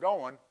where we're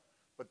going,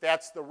 but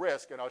that's the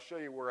risk, and I'll show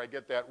you where I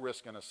get that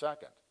risk in a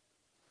second.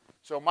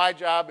 So my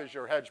job as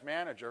your hedge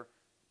manager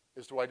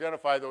is to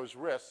identify those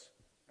risks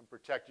and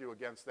protect you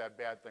against that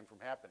bad thing from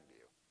happening to you.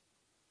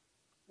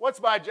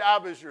 What's my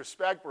job as your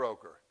spec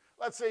broker?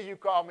 Let's say you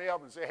call me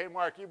up and say, hey,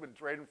 Mark, you've been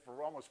trading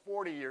for almost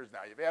 40 years now.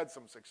 You've had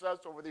some success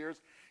over the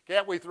years.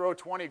 Can't we throw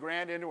 20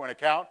 grand into an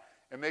account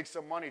and make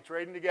some money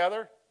trading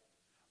together?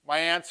 My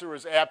answer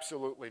is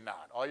absolutely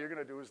not. All you're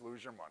going to do is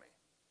lose your money.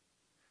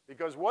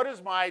 Because what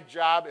is my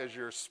job as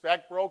your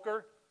spec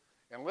broker?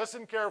 And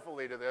listen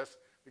carefully to this,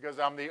 because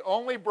I'm the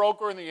only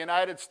broker in the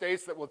United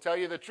States that will tell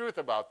you the truth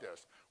about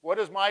this. What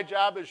is my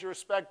job as your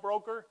spec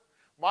broker?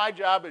 My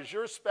job as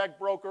your spec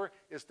broker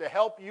is to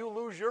help you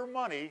lose your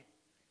money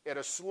at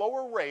a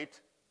slower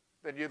rate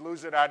than you'd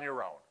lose it on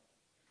your own.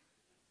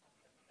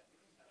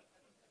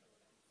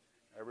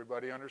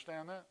 Everybody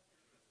understand that?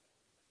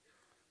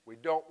 We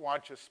don't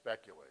want you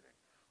speculating.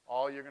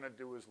 All you're going to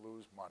do is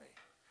lose money.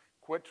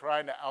 Quit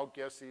trying to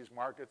outguess these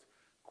markets.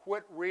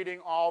 Quit reading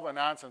all the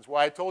nonsense.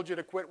 Why I told you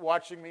to quit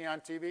watching me on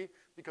TV?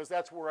 Because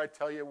that's where I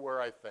tell you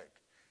where I think.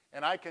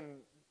 And I can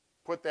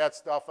put that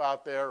stuff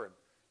out there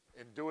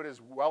and do it as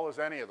well as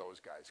any of those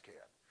guys can.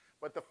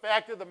 But the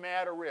fact of the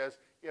matter is,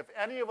 if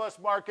any of us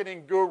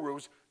marketing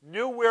gurus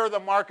knew where the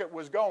market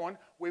was going,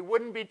 we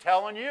wouldn't be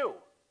telling you.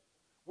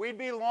 We'd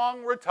be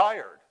long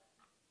retired.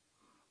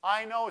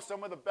 I know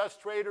some of the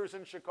best traders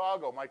in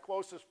Chicago. My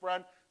closest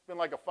friend has been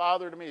like a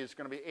father to me. He's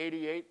going to be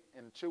 88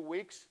 in 2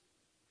 weeks.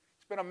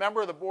 He's been a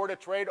member of the Board of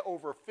Trade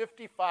over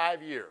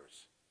 55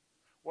 years.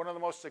 One of the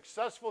most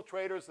successful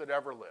traders that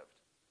ever lived.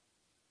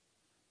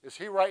 Is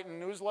he writing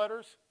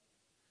newsletters?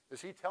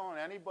 Is he telling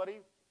anybody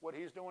what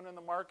he's doing in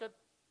the market?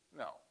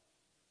 No.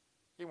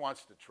 He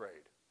wants to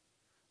trade.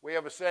 We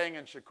have a saying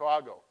in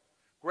Chicago,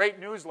 great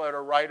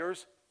newsletter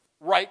writers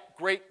write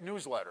great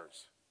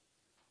newsletters.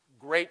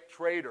 Great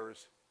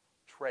traders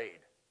trade.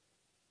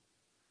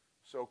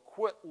 So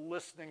quit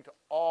listening to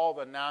all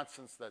the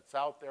nonsense that's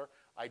out there.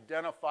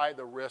 Identify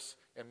the risks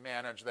and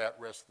manage that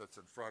risk that's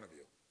in front of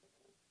you.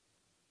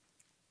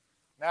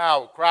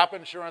 Now, crop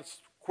insurance,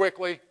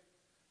 quickly.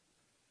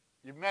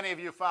 Many of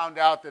you found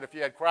out that if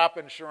you had crop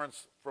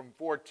insurance from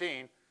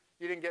 14,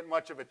 you didn't get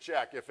much of a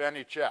check, if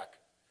any check.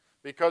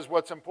 Because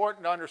what's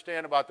important to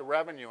understand about the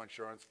revenue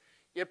insurance,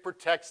 it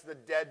protects the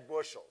dead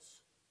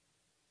bushels.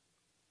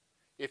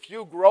 If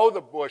you grow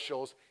the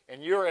bushels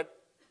and you're at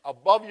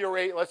above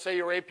your, let's say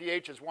your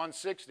APH is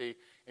 160,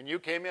 and you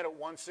came in at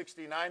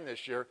 169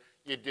 this year,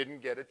 you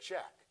didn't get a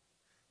check.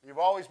 You've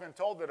always been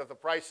told that if the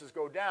prices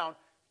go down,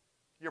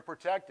 you're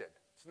protected.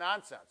 It's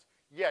nonsense.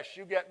 Yes,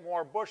 you get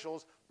more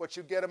bushels, but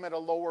you get them at a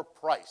lower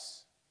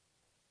price.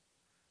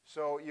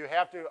 So you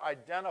have to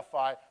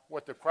identify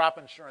what the crop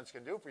insurance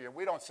can do for you.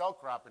 We don't sell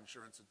crop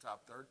insurance at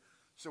Top Third,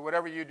 so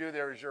whatever you do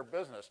there is your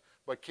business.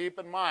 But keep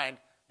in mind,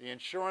 the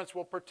insurance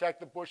will protect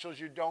the bushels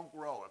you don't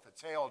grow. If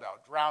it's hailed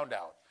out, drowned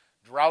out,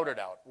 droughted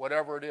out,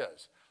 whatever it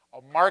is.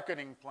 A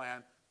marketing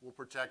plan will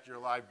protect your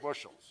live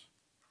bushels.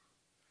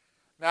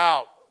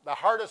 Now, the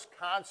hardest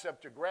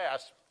concept to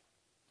grasp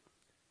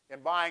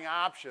in buying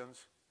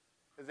options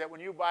is that when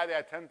you buy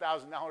that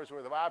 $10,000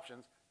 worth of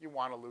options, you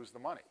want to lose the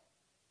money.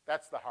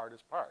 That's the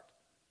hardest part.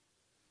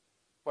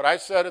 But I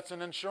said it's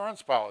an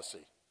insurance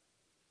policy.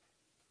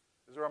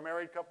 Is there a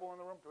married couple in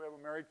the room? Do we have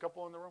a married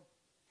couple in the room?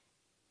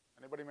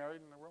 Anybody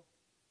married in the room?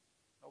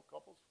 No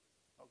couples?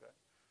 Okay.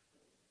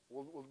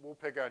 We'll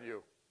pick on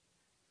you.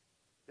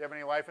 Do you have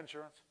any life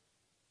insurance?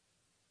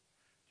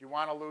 Do you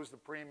want to lose the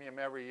premium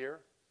every year?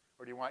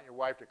 Or do you want your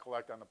wife to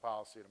collect on the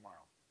policy tomorrow?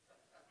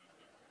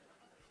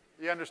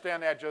 You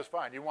understand that just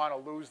fine. You want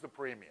to lose the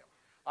premium.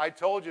 I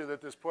told you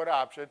that this put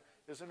option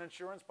is an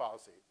insurance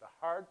policy. The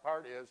hard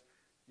part is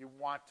you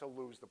want to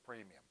lose the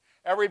premium.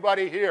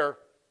 Everybody here,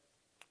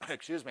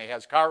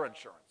 has car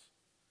insurance.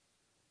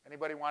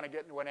 Anybody want to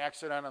get into an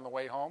accident on the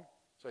way home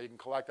so you can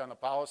collect on the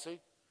policy?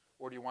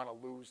 Or do you want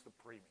to lose the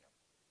premium?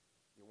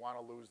 You want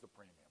to lose the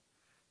premium.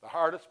 The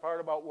hardest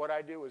part about what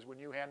I do is when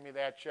you hand me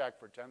that check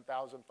for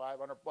 $10,500,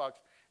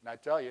 and I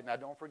tell you, now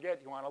don't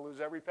forget, you want to lose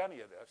every penny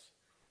of this.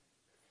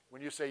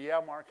 When you say, yeah,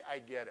 Mark, I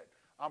get it.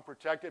 I'm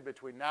protected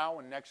between now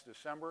and next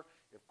December.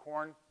 If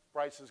corn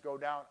prices go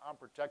down, I'm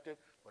protected.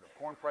 But if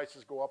corn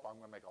prices go up, I'm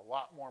going to make a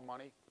lot more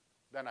money.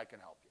 Then I can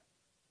help you.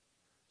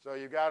 So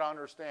you've got to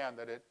understand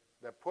that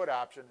that put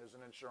option is an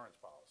insurance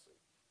policy.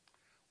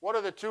 What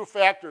are the two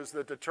factors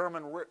that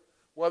determine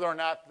whether or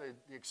not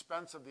the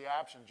expense of the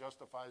option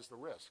justifies the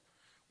risk?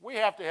 We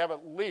have to have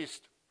at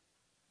least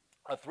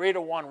a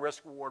 3-to-1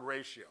 risk-reward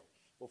ratio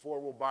before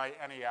we'll buy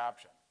any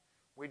option.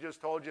 We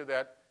just told you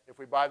that if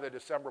we buy the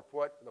December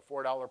put, the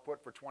 $4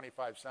 put for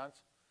 25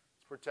 cents,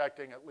 it's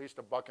protecting at least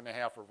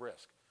 $1.50 of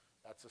risk.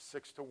 That's a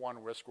 6-to-1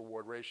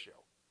 risk-reward ratio.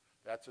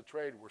 That's a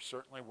trade we're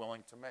certainly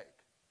willing to make.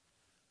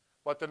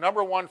 But the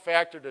number one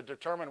factor to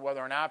determine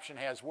whether an option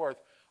has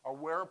worth are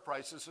where are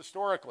prices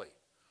historically.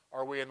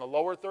 Are we in the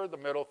lower third, the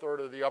middle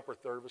third, or the upper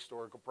third of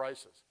historical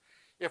prices?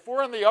 If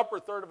we're in the upper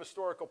third of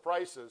historical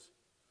prices,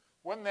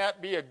 wouldn't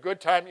that be a good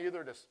time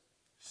either to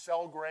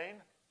sell grain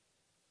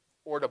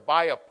or to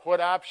buy a put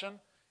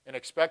option and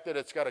expect that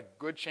it's got a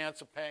good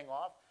chance of paying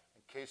off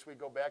in case we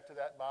go back to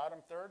that bottom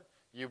third?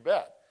 You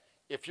bet.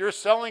 If you're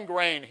selling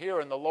grain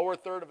here in the lower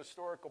third of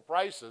historical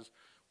prices,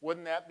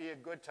 wouldn't that be a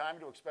good time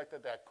to expect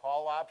that that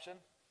call option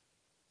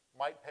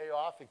might pay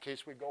off in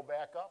case we go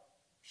back up?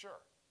 Sure.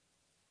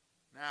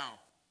 Now,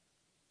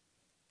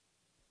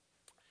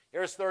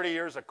 here's 30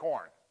 years of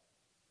corn.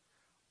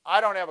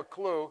 I don't have a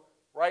clue.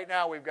 Right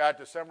now we've got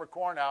December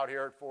corn out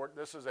here at Fort.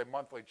 This is a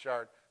monthly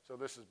chart, so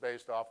this is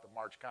based off the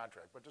March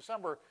contract. But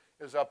December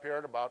is up here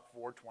at about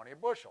 $4.20 a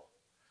bushel.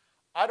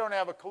 I don't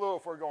have a clue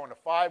if we're going to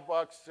 $5,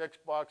 $6,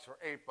 or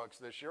 $8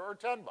 this year, or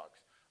 $10.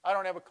 I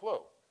don't have a clue.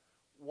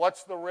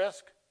 What's the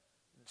risk?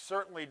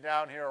 Certainly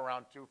down here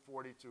around $2.40,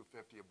 $2.50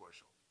 a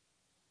bushel.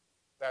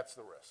 That's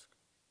the risk.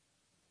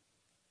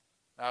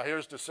 Now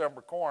here's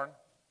December corn.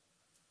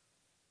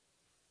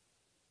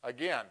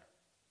 Again,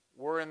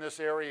 we're in this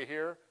area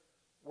here.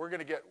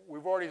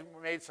 We've already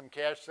made some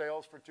cash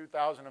sales for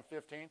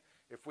 2015.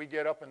 If we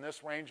get up in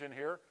this range in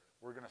here,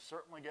 we're going to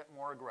certainly get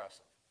more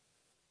aggressive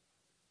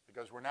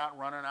because we're not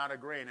running out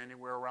of grain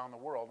anywhere around the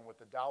world. And with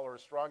the dollar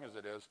as strong as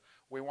it is,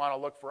 we want to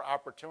look for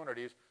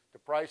opportunities to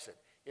price it.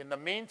 In the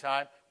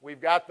meantime, we've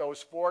got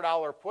those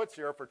 $4 puts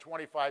here for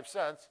 25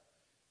 cents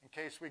in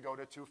case we go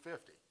to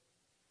 250.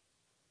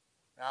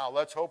 Now,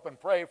 let's hope and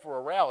pray for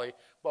a rally,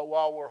 but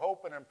while we're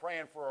hoping and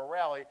praying for a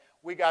rally,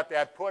 we got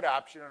that put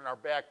option in our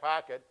back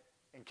pocket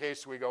in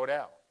case we go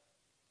down.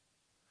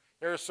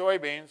 Here's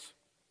soybeans.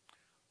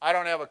 I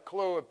don't have a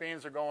clue if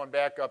beans are going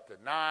back up to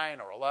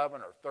 9 or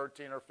 11 or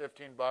 13 or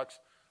 15 bucks,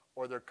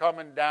 or they're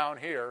coming down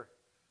here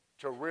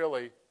to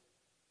really,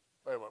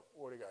 wait a minute,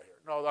 what do you got here?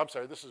 No, I'm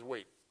sorry, this is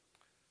wheat.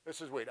 This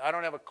is wheat. I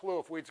don't have a clue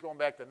if wheat's going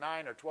back to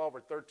 9 or 12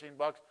 or 13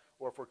 bucks,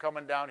 or if we're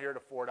coming down here to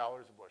 $4 a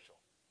bushel.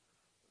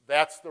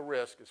 That's the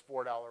risk, is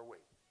 $4 wheat.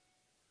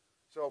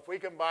 So if we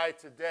can buy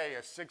today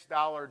a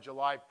 $6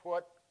 July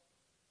put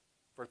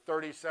for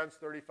 30 cents,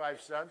 35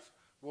 cents,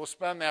 we'll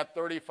spend that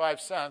 35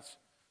 cents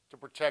to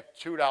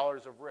protect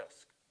 $2 of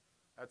risk.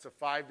 That's a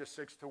 5 to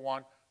 6 to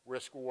 1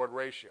 risk-reward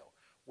ratio.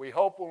 We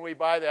hope when we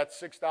buy that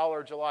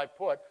 $6 July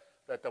put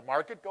that the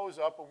market goes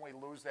up and we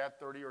lose that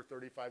 30 or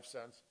 35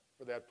 cents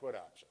for that put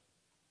option.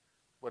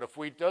 But if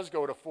wheat does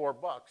go to $4,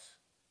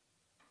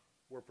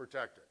 we're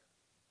protected.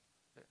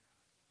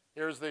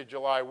 Here's the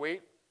July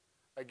wheat.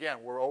 Again,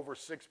 we're over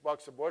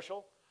 $6 a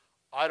bushel.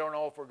 I don't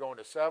know if we're going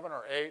to 7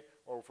 or 8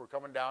 or if we're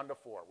coming down to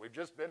 4. We've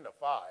just been to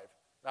 5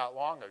 not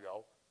long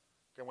ago.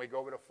 Can we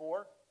go to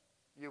 4?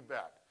 You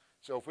bet.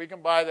 So if we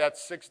can buy that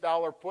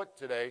 $6 put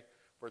today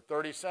for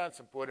 30 cents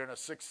and put in a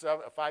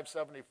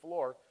 570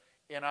 floor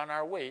in on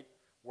our wheat,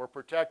 we're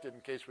protected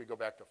in case we go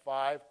back to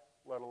 5,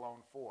 let alone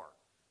 4.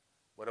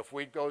 But if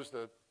wheat goes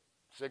to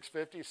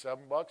 $6.50,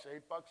 $7, $8,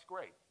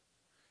 great.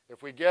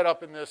 If we get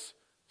up in this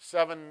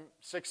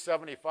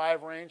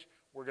 $6.75 range,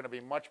 we're going to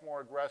be much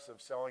more aggressive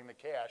selling the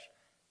cash.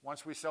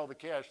 Once we sell the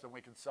cash, then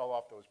we can sell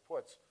off those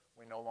puts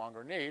we no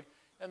longer need.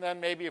 And then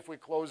maybe if we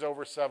close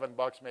over $7,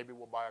 maybe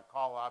we'll buy a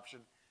call option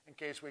in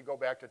case we go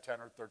back to 10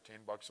 or 13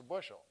 bucks a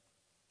bushel.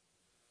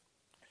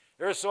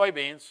 Here's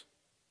soybeans,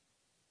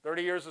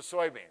 30 years of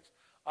soybeans.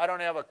 I don't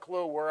have a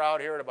clue. We're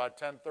out here at about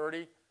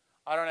 10:30.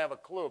 I don't have a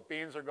clue if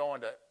beans are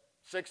going to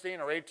 16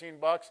 or 18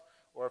 bucks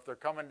or if they're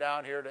coming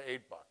down here to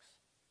 8 bucks.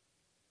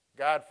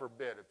 God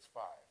forbid it's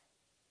 5.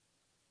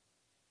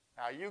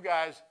 Now you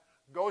guys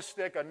go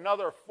stick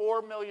another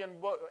 4 million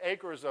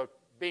acres of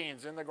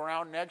beans in the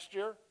ground next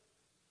year.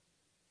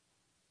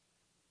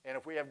 And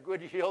if we have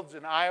good yields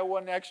in Iowa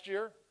next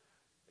year,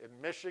 in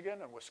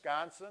Michigan and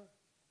Wisconsin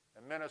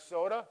and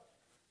Minnesota,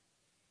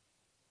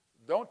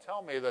 don't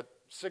tell me that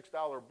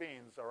 $6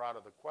 beans are out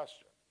of the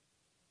question.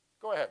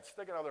 Go ahead,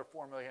 stick another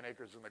 4 million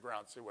acres in the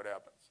ground, see what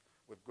happens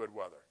with good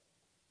weather.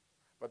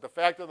 But the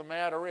fact of the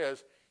matter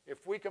is,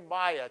 if we can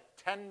buy a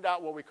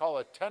 $10, what we call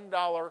a $10,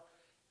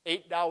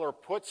 $8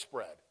 put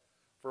spread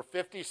for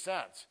 50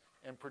 cents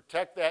and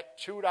protect that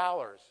 $2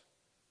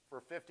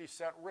 for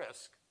 50-cent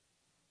risk,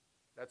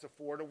 that's a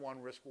 4 to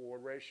 1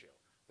 risk-reward ratio.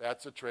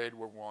 That's a trade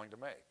we're willing to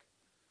make.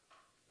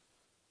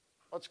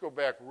 Let's go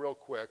back real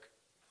quick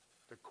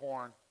to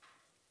corn.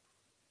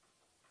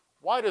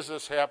 Why does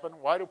this happen?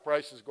 Why do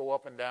prices go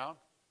up and down?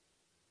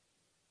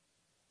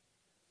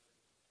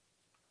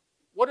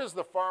 What is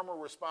the farmer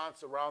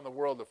response around the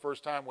world the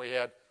first time we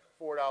had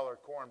 $4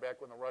 corn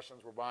back when the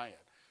Russians were buying it?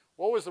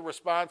 What was the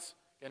response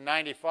in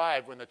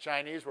 95 when the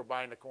Chinese were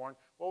buying the corn?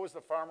 What was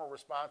the farmer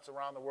response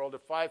around the world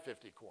at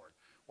 $5.50 corn?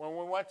 When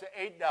we went to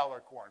 $8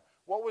 corn,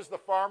 what was the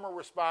farmer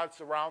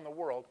response around the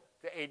world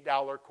to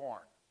 $8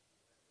 corn?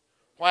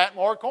 Plant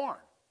more corn.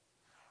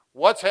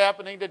 What's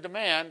happening to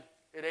demand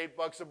at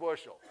 $8 a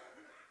bushel?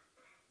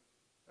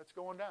 It's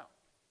going down.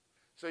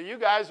 So you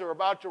guys are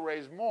about to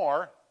raise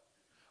more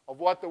of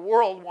what the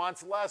world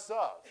wants less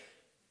of.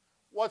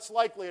 What's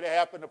likely to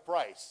happen to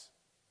price?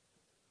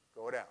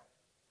 Go down.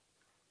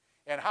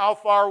 And how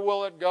far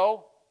will it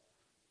go?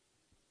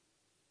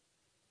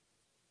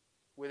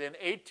 Within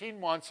 18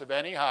 months of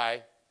any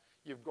high,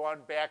 you've gone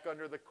back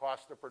under the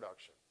cost of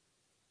production.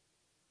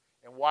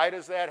 And why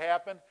does that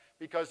happen?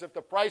 Because if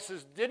the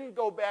prices didn't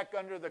go back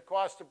under the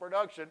cost of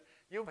production,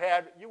 you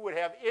would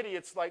have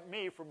idiots like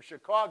me from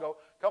Chicago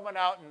coming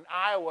out in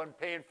Iowa and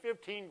paying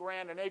 15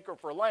 grand an acre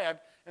for land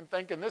and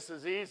thinking this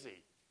is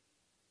easy.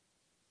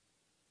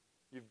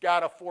 You've got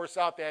to force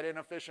out that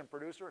inefficient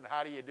producer, and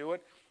how do you do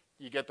it?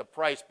 You get the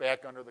price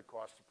back under the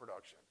cost of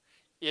production.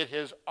 It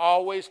has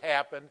always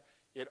happened.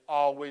 It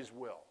always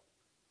will.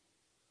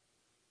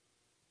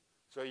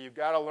 So you've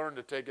got to learn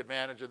to take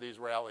advantage of these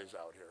rallies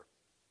out here.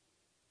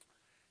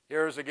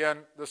 Here's again,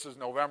 this is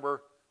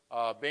November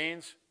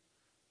beans.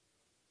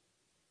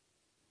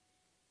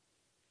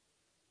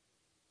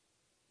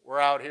 We're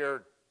out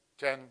here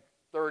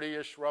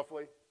 10:30-ish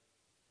roughly.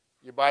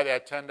 You buy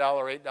that $10,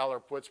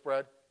 $8 put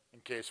spread in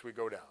case we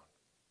go down.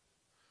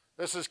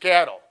 This is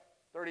cattle,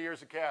 30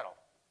 years of cattle.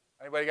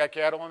 Anybody got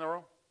cattle in the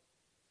room?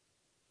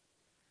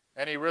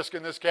 Any risk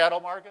in this cattle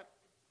market?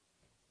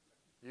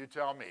 You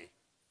tell me.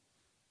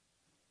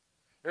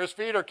 Here's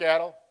feeder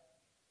cattle.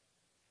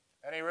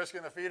 Any risk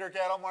in the feeder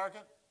cattle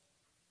market?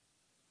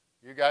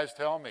 You guys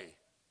tell me.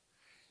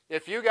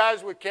 If you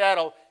guys with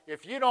cattle,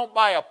 if you don't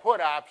buy a put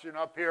option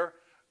up here,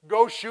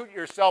 go shoot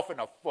yourself in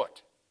the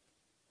foot.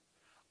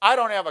 I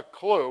don't have a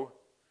clue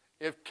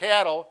if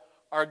cattle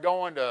are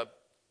going to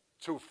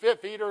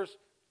feeders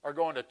are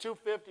going to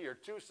 250 or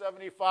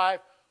 275,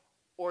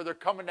 or they're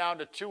coming down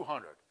to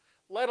 200,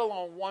 let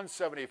alone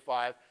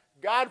 175.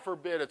 God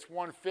forbid it's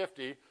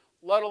 150,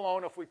 let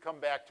alone if we come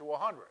back to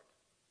 100.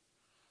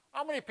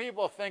 How many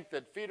people think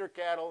that feeder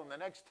cattle in the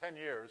next 10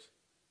 years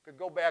could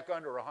go back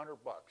under 100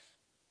 bucks?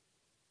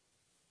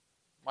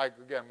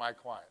 Again, my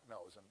client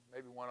knows, and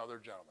maybe one other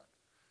gentleman.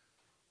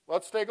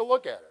 Let's take a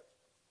look at it.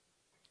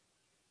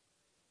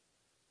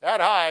 That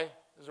high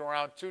is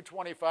around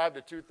 225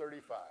 to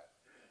 235.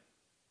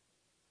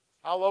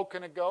 How low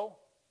can it go?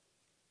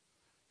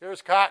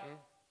 Here's cotton,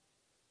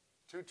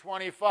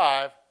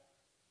 225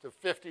 to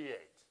 58.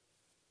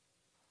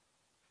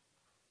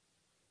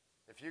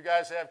 If you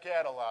guys have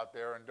cattle out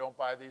there and don't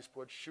buy these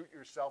puts, shoot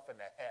yourself in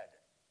the head.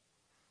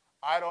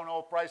 I don't know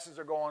if prices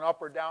are going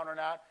up or down or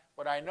not,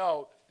 but I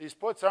know these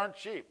puts aren't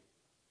cheap.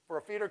 For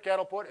a feeder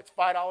cattle put, it's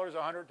 $5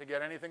 a hundred to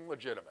get anything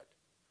legitimate,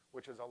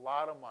 which is a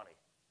lot of money,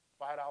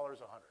 $5 a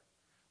hundred.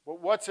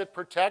 But what's it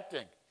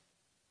protecting?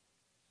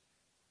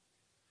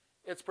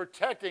 It's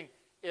protecting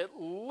at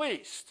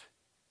least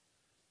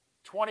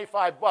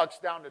 25 bucks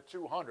down to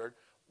 200,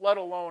 let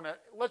alone,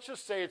 let's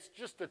just say it's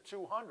just a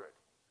 200.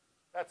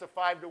 That's a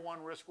 5-to-1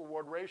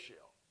 risk-reward ratio.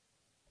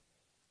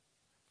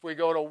 If we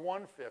go to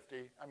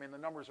 150, I mean, the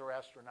numbers are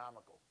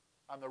astronomical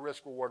on the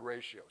risk-reward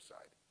ratio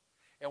side.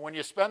 And when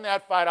you spend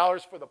that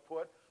 $5 for the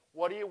put,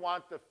 what do you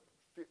want the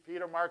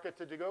feeder market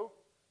to do?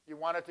 You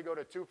want it to go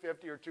to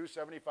 250 or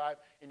 275,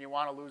 and you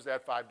want to lose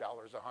that $5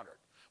 a hundred.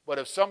 But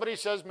if somebody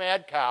says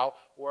mad cow,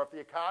 or if the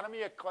economy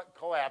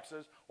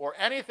collapses, or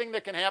anything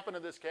that can happen to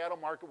this cattle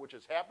market, which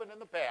has happened in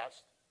the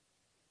past,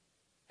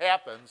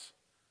 happens,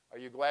 are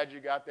you glad you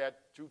got that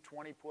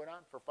 220 put on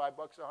for $5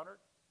 a hundred?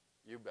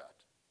 You bet.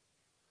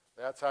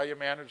 That's how you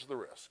manage the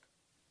risk.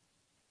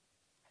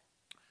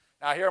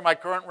 Now, here are my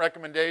current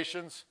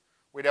recommendations.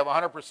 We'd have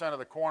 100% of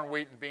the corn,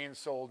 wheat, and beans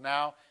sold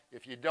now.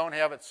 If you don't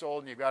have it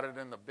sold and you got it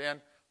in the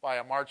bin, buy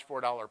a March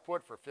 $4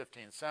 put for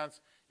 15 cents.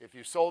 If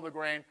you sold the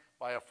grain,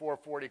 buy a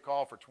 440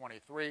 call for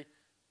 23.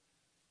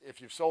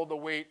 If you've sold the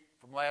wheat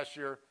from last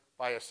year,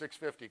 buy a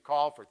 650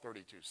 call for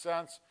 32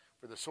 cents.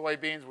 For the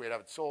soybeans, we'd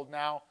have it sold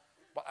now.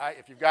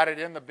 If you've got it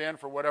in the bin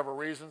for whatever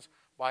reasons,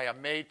 buy a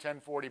May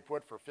 1040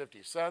 put for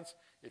 50 cents.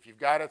 If you've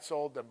got it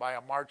sold, then buy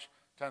a March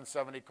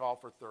 1070 call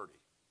for 30.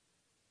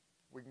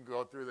 We can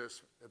go through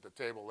this at the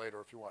table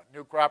later if you want.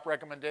 New crop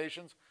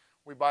recommendations.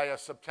 We buy a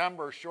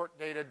September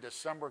short-dated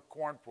December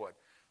corn put.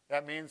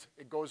 That means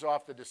it goes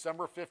off the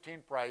December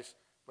 15 price,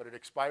 but it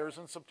expires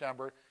in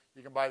September.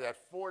 You can buy that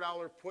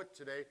 $4 put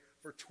today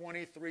for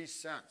 23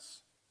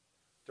 cents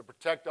to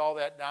protect all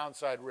that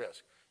downside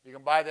risk. You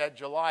can buy that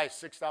July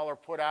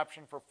 $6 put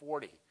option for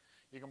 40.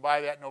 You can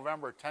buy that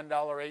November $10,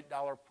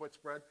 $8 put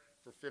spread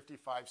for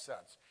 55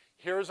 cents.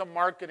 Here's a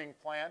marketing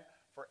plan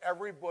for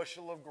every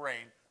bushel of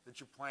grain that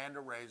you plan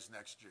to raise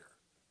next year.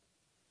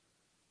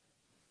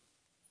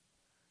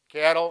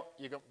 Cattle,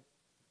 you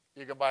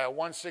can buy a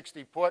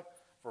 160 put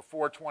for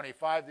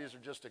 425. These are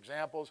just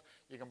examples.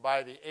 You can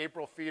buy the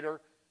April feeder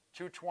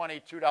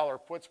 220 $2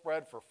 put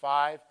spread for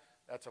 5.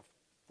 That's a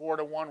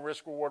 4-to-1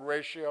 risk-reward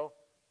ratio.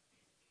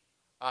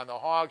 On the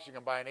hogs, you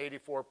can buy an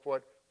 84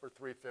 put for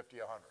 350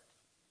 a hundred.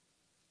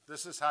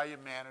 This is how you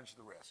manage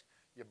the risk.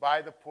 You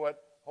buy the put,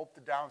 hope the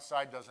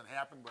downside doesn't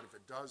happen, but if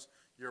it does,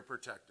 you're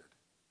protected.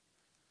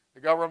 The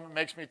government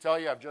makes me tell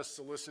you I've just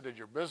solicited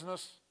your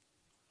business.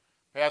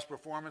 Past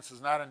performance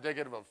is not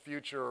indicative of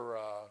future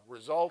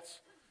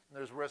results, and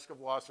there's risk of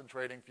loss in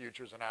trading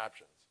futures and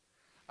options.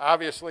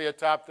 Obviously, at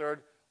Top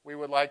Third, we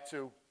would like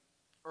to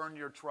earn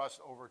your trust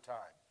over time.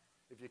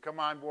 If you come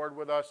on board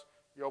with us,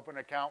 you open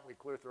an account, we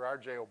clear through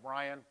R.J.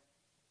 O'Brien.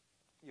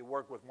 You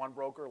work with one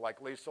broker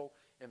like Liesel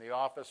in the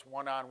office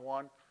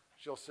one-on-one.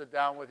 She'll sit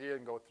down with you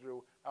and go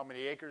through how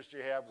many acres do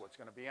you have, what's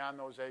going to be on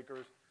those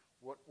acres,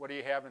 what do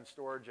you have in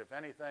storage, if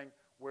anything,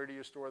 where do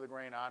you store the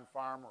grain on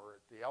farm or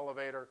at the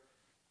elevator,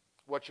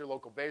 what's your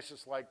local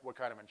basis like, what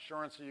kind of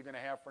insurance are you going to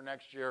have for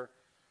next year,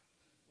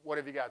 what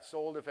have you got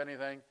sold, if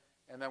anything,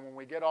 and then when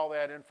we get all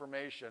that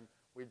information,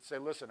 we'd say,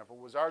 listen, if it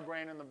was our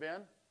grain in the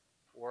bin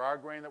or our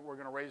grain that we're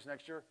going to raise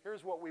next year,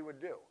 here's what we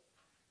would do.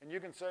 And you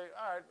can say,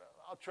 all right,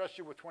 I'll trust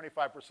you with 25%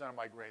 of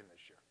my grain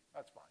this year.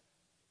 That's fine.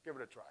 Give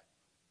it a try.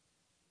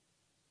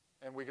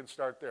 And we can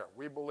start there.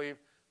 We believe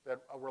that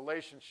a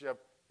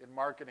relationship in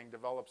marketing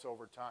develops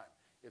over time.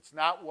 It's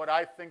not what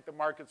I think the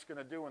market's going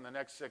to do in the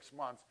next 6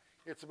 months.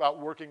 It's about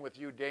working with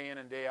you day in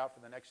and day out for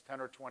the next 10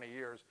 or 20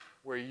 years,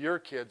 where your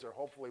kids are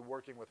hopefully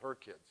working with her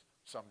kids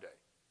someday.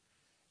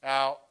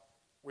 Now,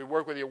 we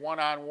work with you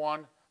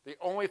one-on-one. The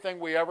only thing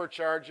we ever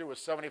charge you is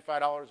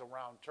 $75 a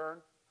round turn,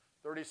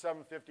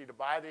 $37.50 to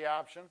buy the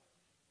option.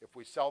 If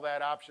we sell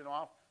that option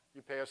off,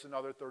 you pay us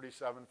another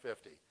 $37.50.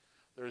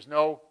 There's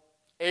no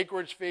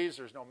acreage fees,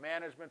 there's no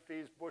management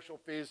fees, bushel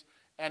fees,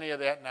 any of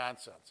that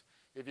nonsense.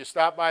 If you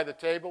stop by the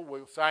table,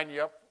 we'll sign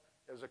you up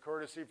as a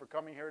courtesy for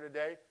coming here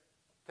today,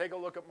 take a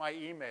look at my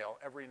email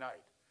every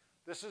night.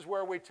 This is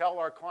where we tell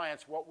our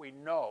clients what we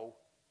know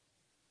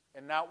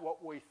and not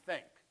what we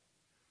think.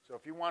 So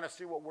if you want to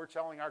see what we're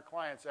telling our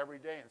clients every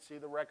day and see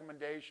the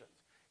recommendations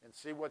and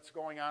see what's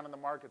going on in the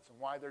markets and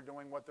why they're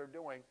doing what they're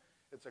doing,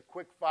 it's a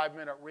quick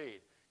 5-minute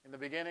read. In the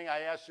beginning,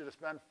 I asked you to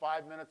spend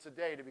 5 minutes a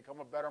day to become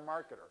a better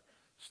marketer.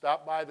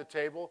 Stop by the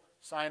table,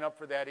 sign up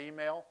for that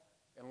email,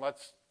 and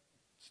let's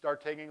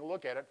start taking a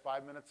look at it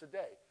 5 minutes a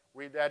day.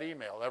 Read that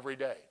email every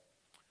day.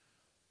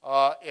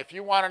 If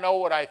you want to know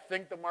what I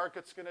think the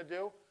market's going to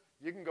do,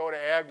 you can go to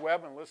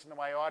AgWeb and listen to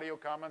my audio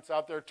comments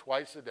out there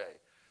twice a day.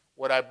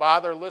 Would I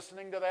bother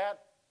listening to that?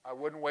 I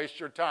wouldn't waste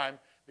your time,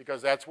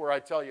 because that's where I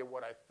tell you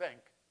what I think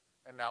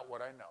and not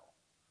what I know.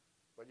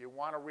 But you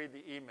want to read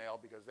the email,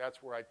 because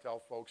that's where I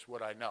tell folks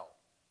what I know.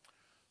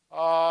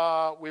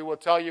 We will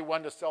tell you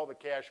when to sell the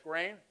cash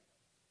grain.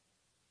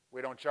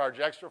 We don't charge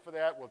extra for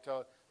that. We'll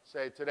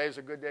say today's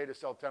a good day to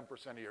sell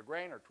 10% of your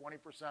grain or 20%,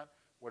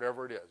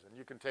 whatever it is. And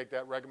you can take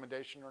that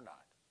recommendation or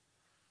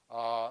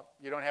not.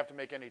 You don't have to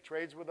make any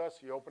trades with us.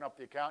 You open up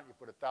the account. You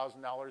put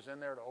 $1,000 in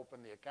there to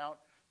open the account.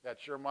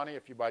 That's your money.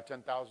 If you buy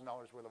 $10,000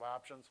 worth of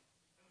options,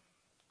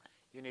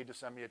 you need to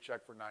send me a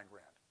check for $9,000.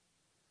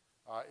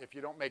 If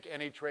you don't make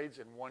any trades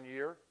in 1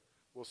 year,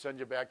 we'll send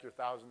you back your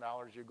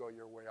 $1,000. You go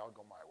your way, I'll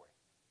go my way.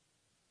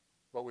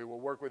 But we will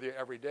work with you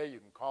every day. You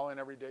can call in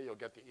every day. You'll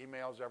get the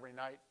emails every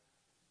night.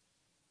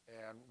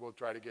 And we'll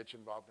try to get you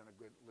involved in a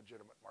good,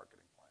 legitimate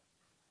marketing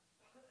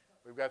plan.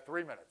 We've got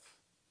 3 minutes.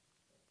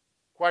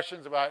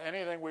 Questions about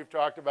anything we've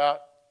talked about?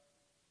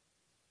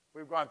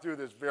 We've gone through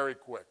this very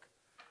quick.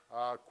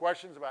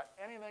 Questions about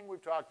anything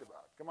we've talked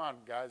about? Come on,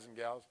 guys and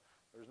gals.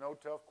 There's no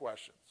tough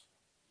questions.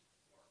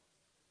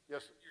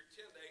 Yes, sir.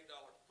 Your $10 to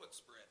 $8 put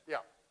spread. Yeah.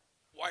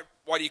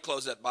 Why do you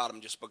close that bottom?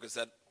 Just because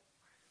that?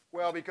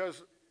 Well,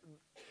 because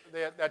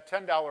that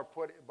 $10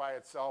 put by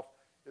itself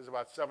is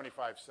about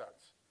 75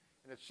 cents.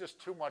 And it's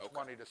just too much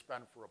money to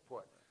spend for a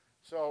put.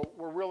 So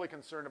we're really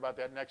concerned about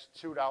that next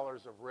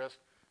 $2 of risk.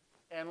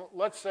 And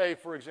let's say,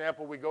 for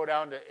example, we go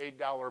down to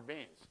 $8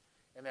 beans.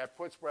 And that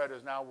put spread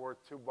is now worth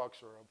 $2 or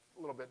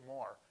a little bit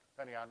more,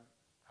 depending on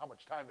how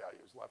much time value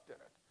is left in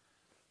it.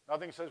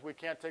 Nothing says we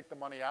can't take the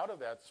money out of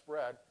that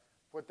spread,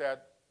 put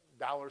that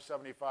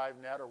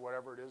 $1.75 net or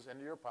whatever it is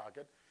into your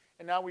pocket,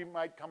 and now we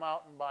might come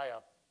out and buy a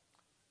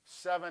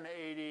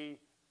 $7.80,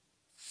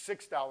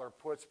 $6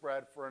 put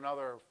spread for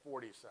another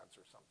 40 cents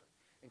or something,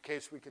 in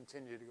case we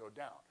continue to go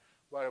down.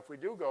 But if we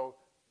do go,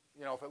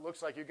 you know, if it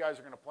looks like you guys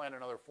are going to plant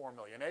another 4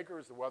 million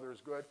acres, the weather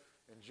is good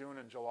in June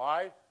and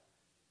July,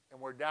 and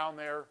we're down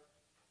there,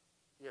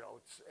 you know,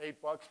 it's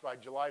 $8 by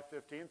July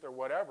 15th or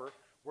whatever,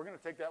 we're going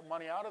to take that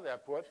money out of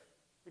that put,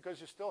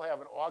 because you still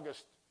have an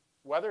August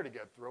weather to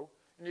get through,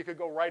 and you could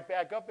go right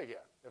back up again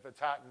if it's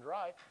hot and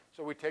dry.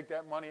 So we take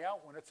that money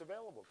out when it's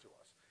available to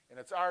us. And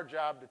it's our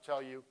job to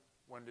tell you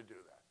when to do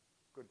that.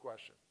 Good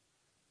question.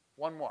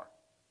 One more.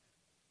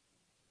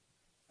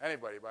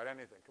 Anybody about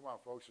anything? Come on,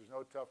 folks, there's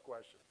no tough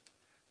questions.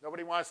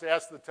 Nobody wants to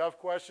ask the tough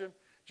question?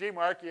 Gee,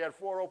 Mark, you had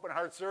 4 open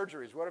heart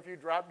surgeries. What if you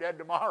drop dead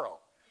tomorrow?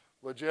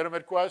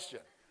 Legitimate question.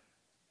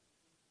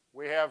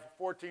 We have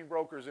 14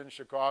 brokers in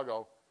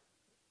Chicago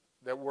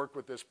that work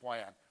with this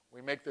plan.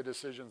 We make the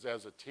decisions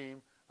as a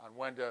team on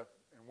when to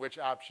and which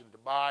option to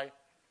buy.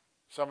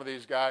 Some of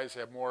these guys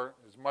have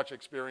as much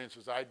experience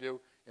as I do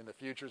in the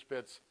futures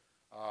pits.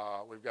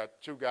 We've got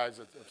 2 guys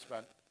that have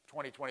spent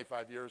 20,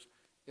 25 years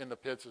in the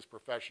pits as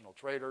professional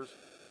traders,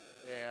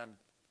 and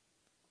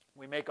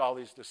we make all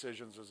these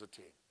decisions as a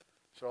team.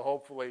 So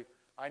hopefully,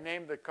 I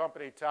named the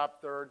company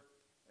Top Third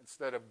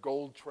instead of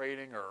Gold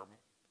Trading or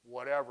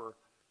whatever,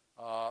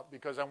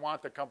 because I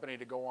want the company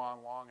to go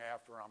on long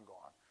after I'm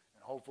gone.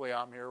 And hopefully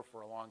I'm here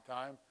for a long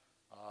time.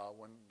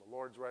 When the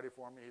Lord's ready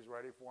for me, he's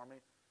ready for me.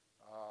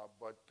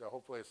 But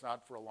hopefully it's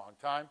not for a long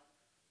time.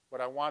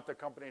 But I want the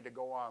company to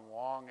go on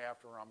long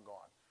after I'm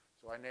gone.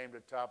 So I named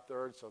it Top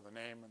Third, so the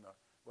name and the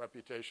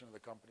reputation of the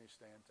company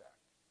stay intact.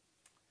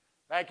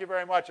 Thank you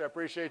very much. I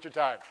appreciate your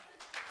time.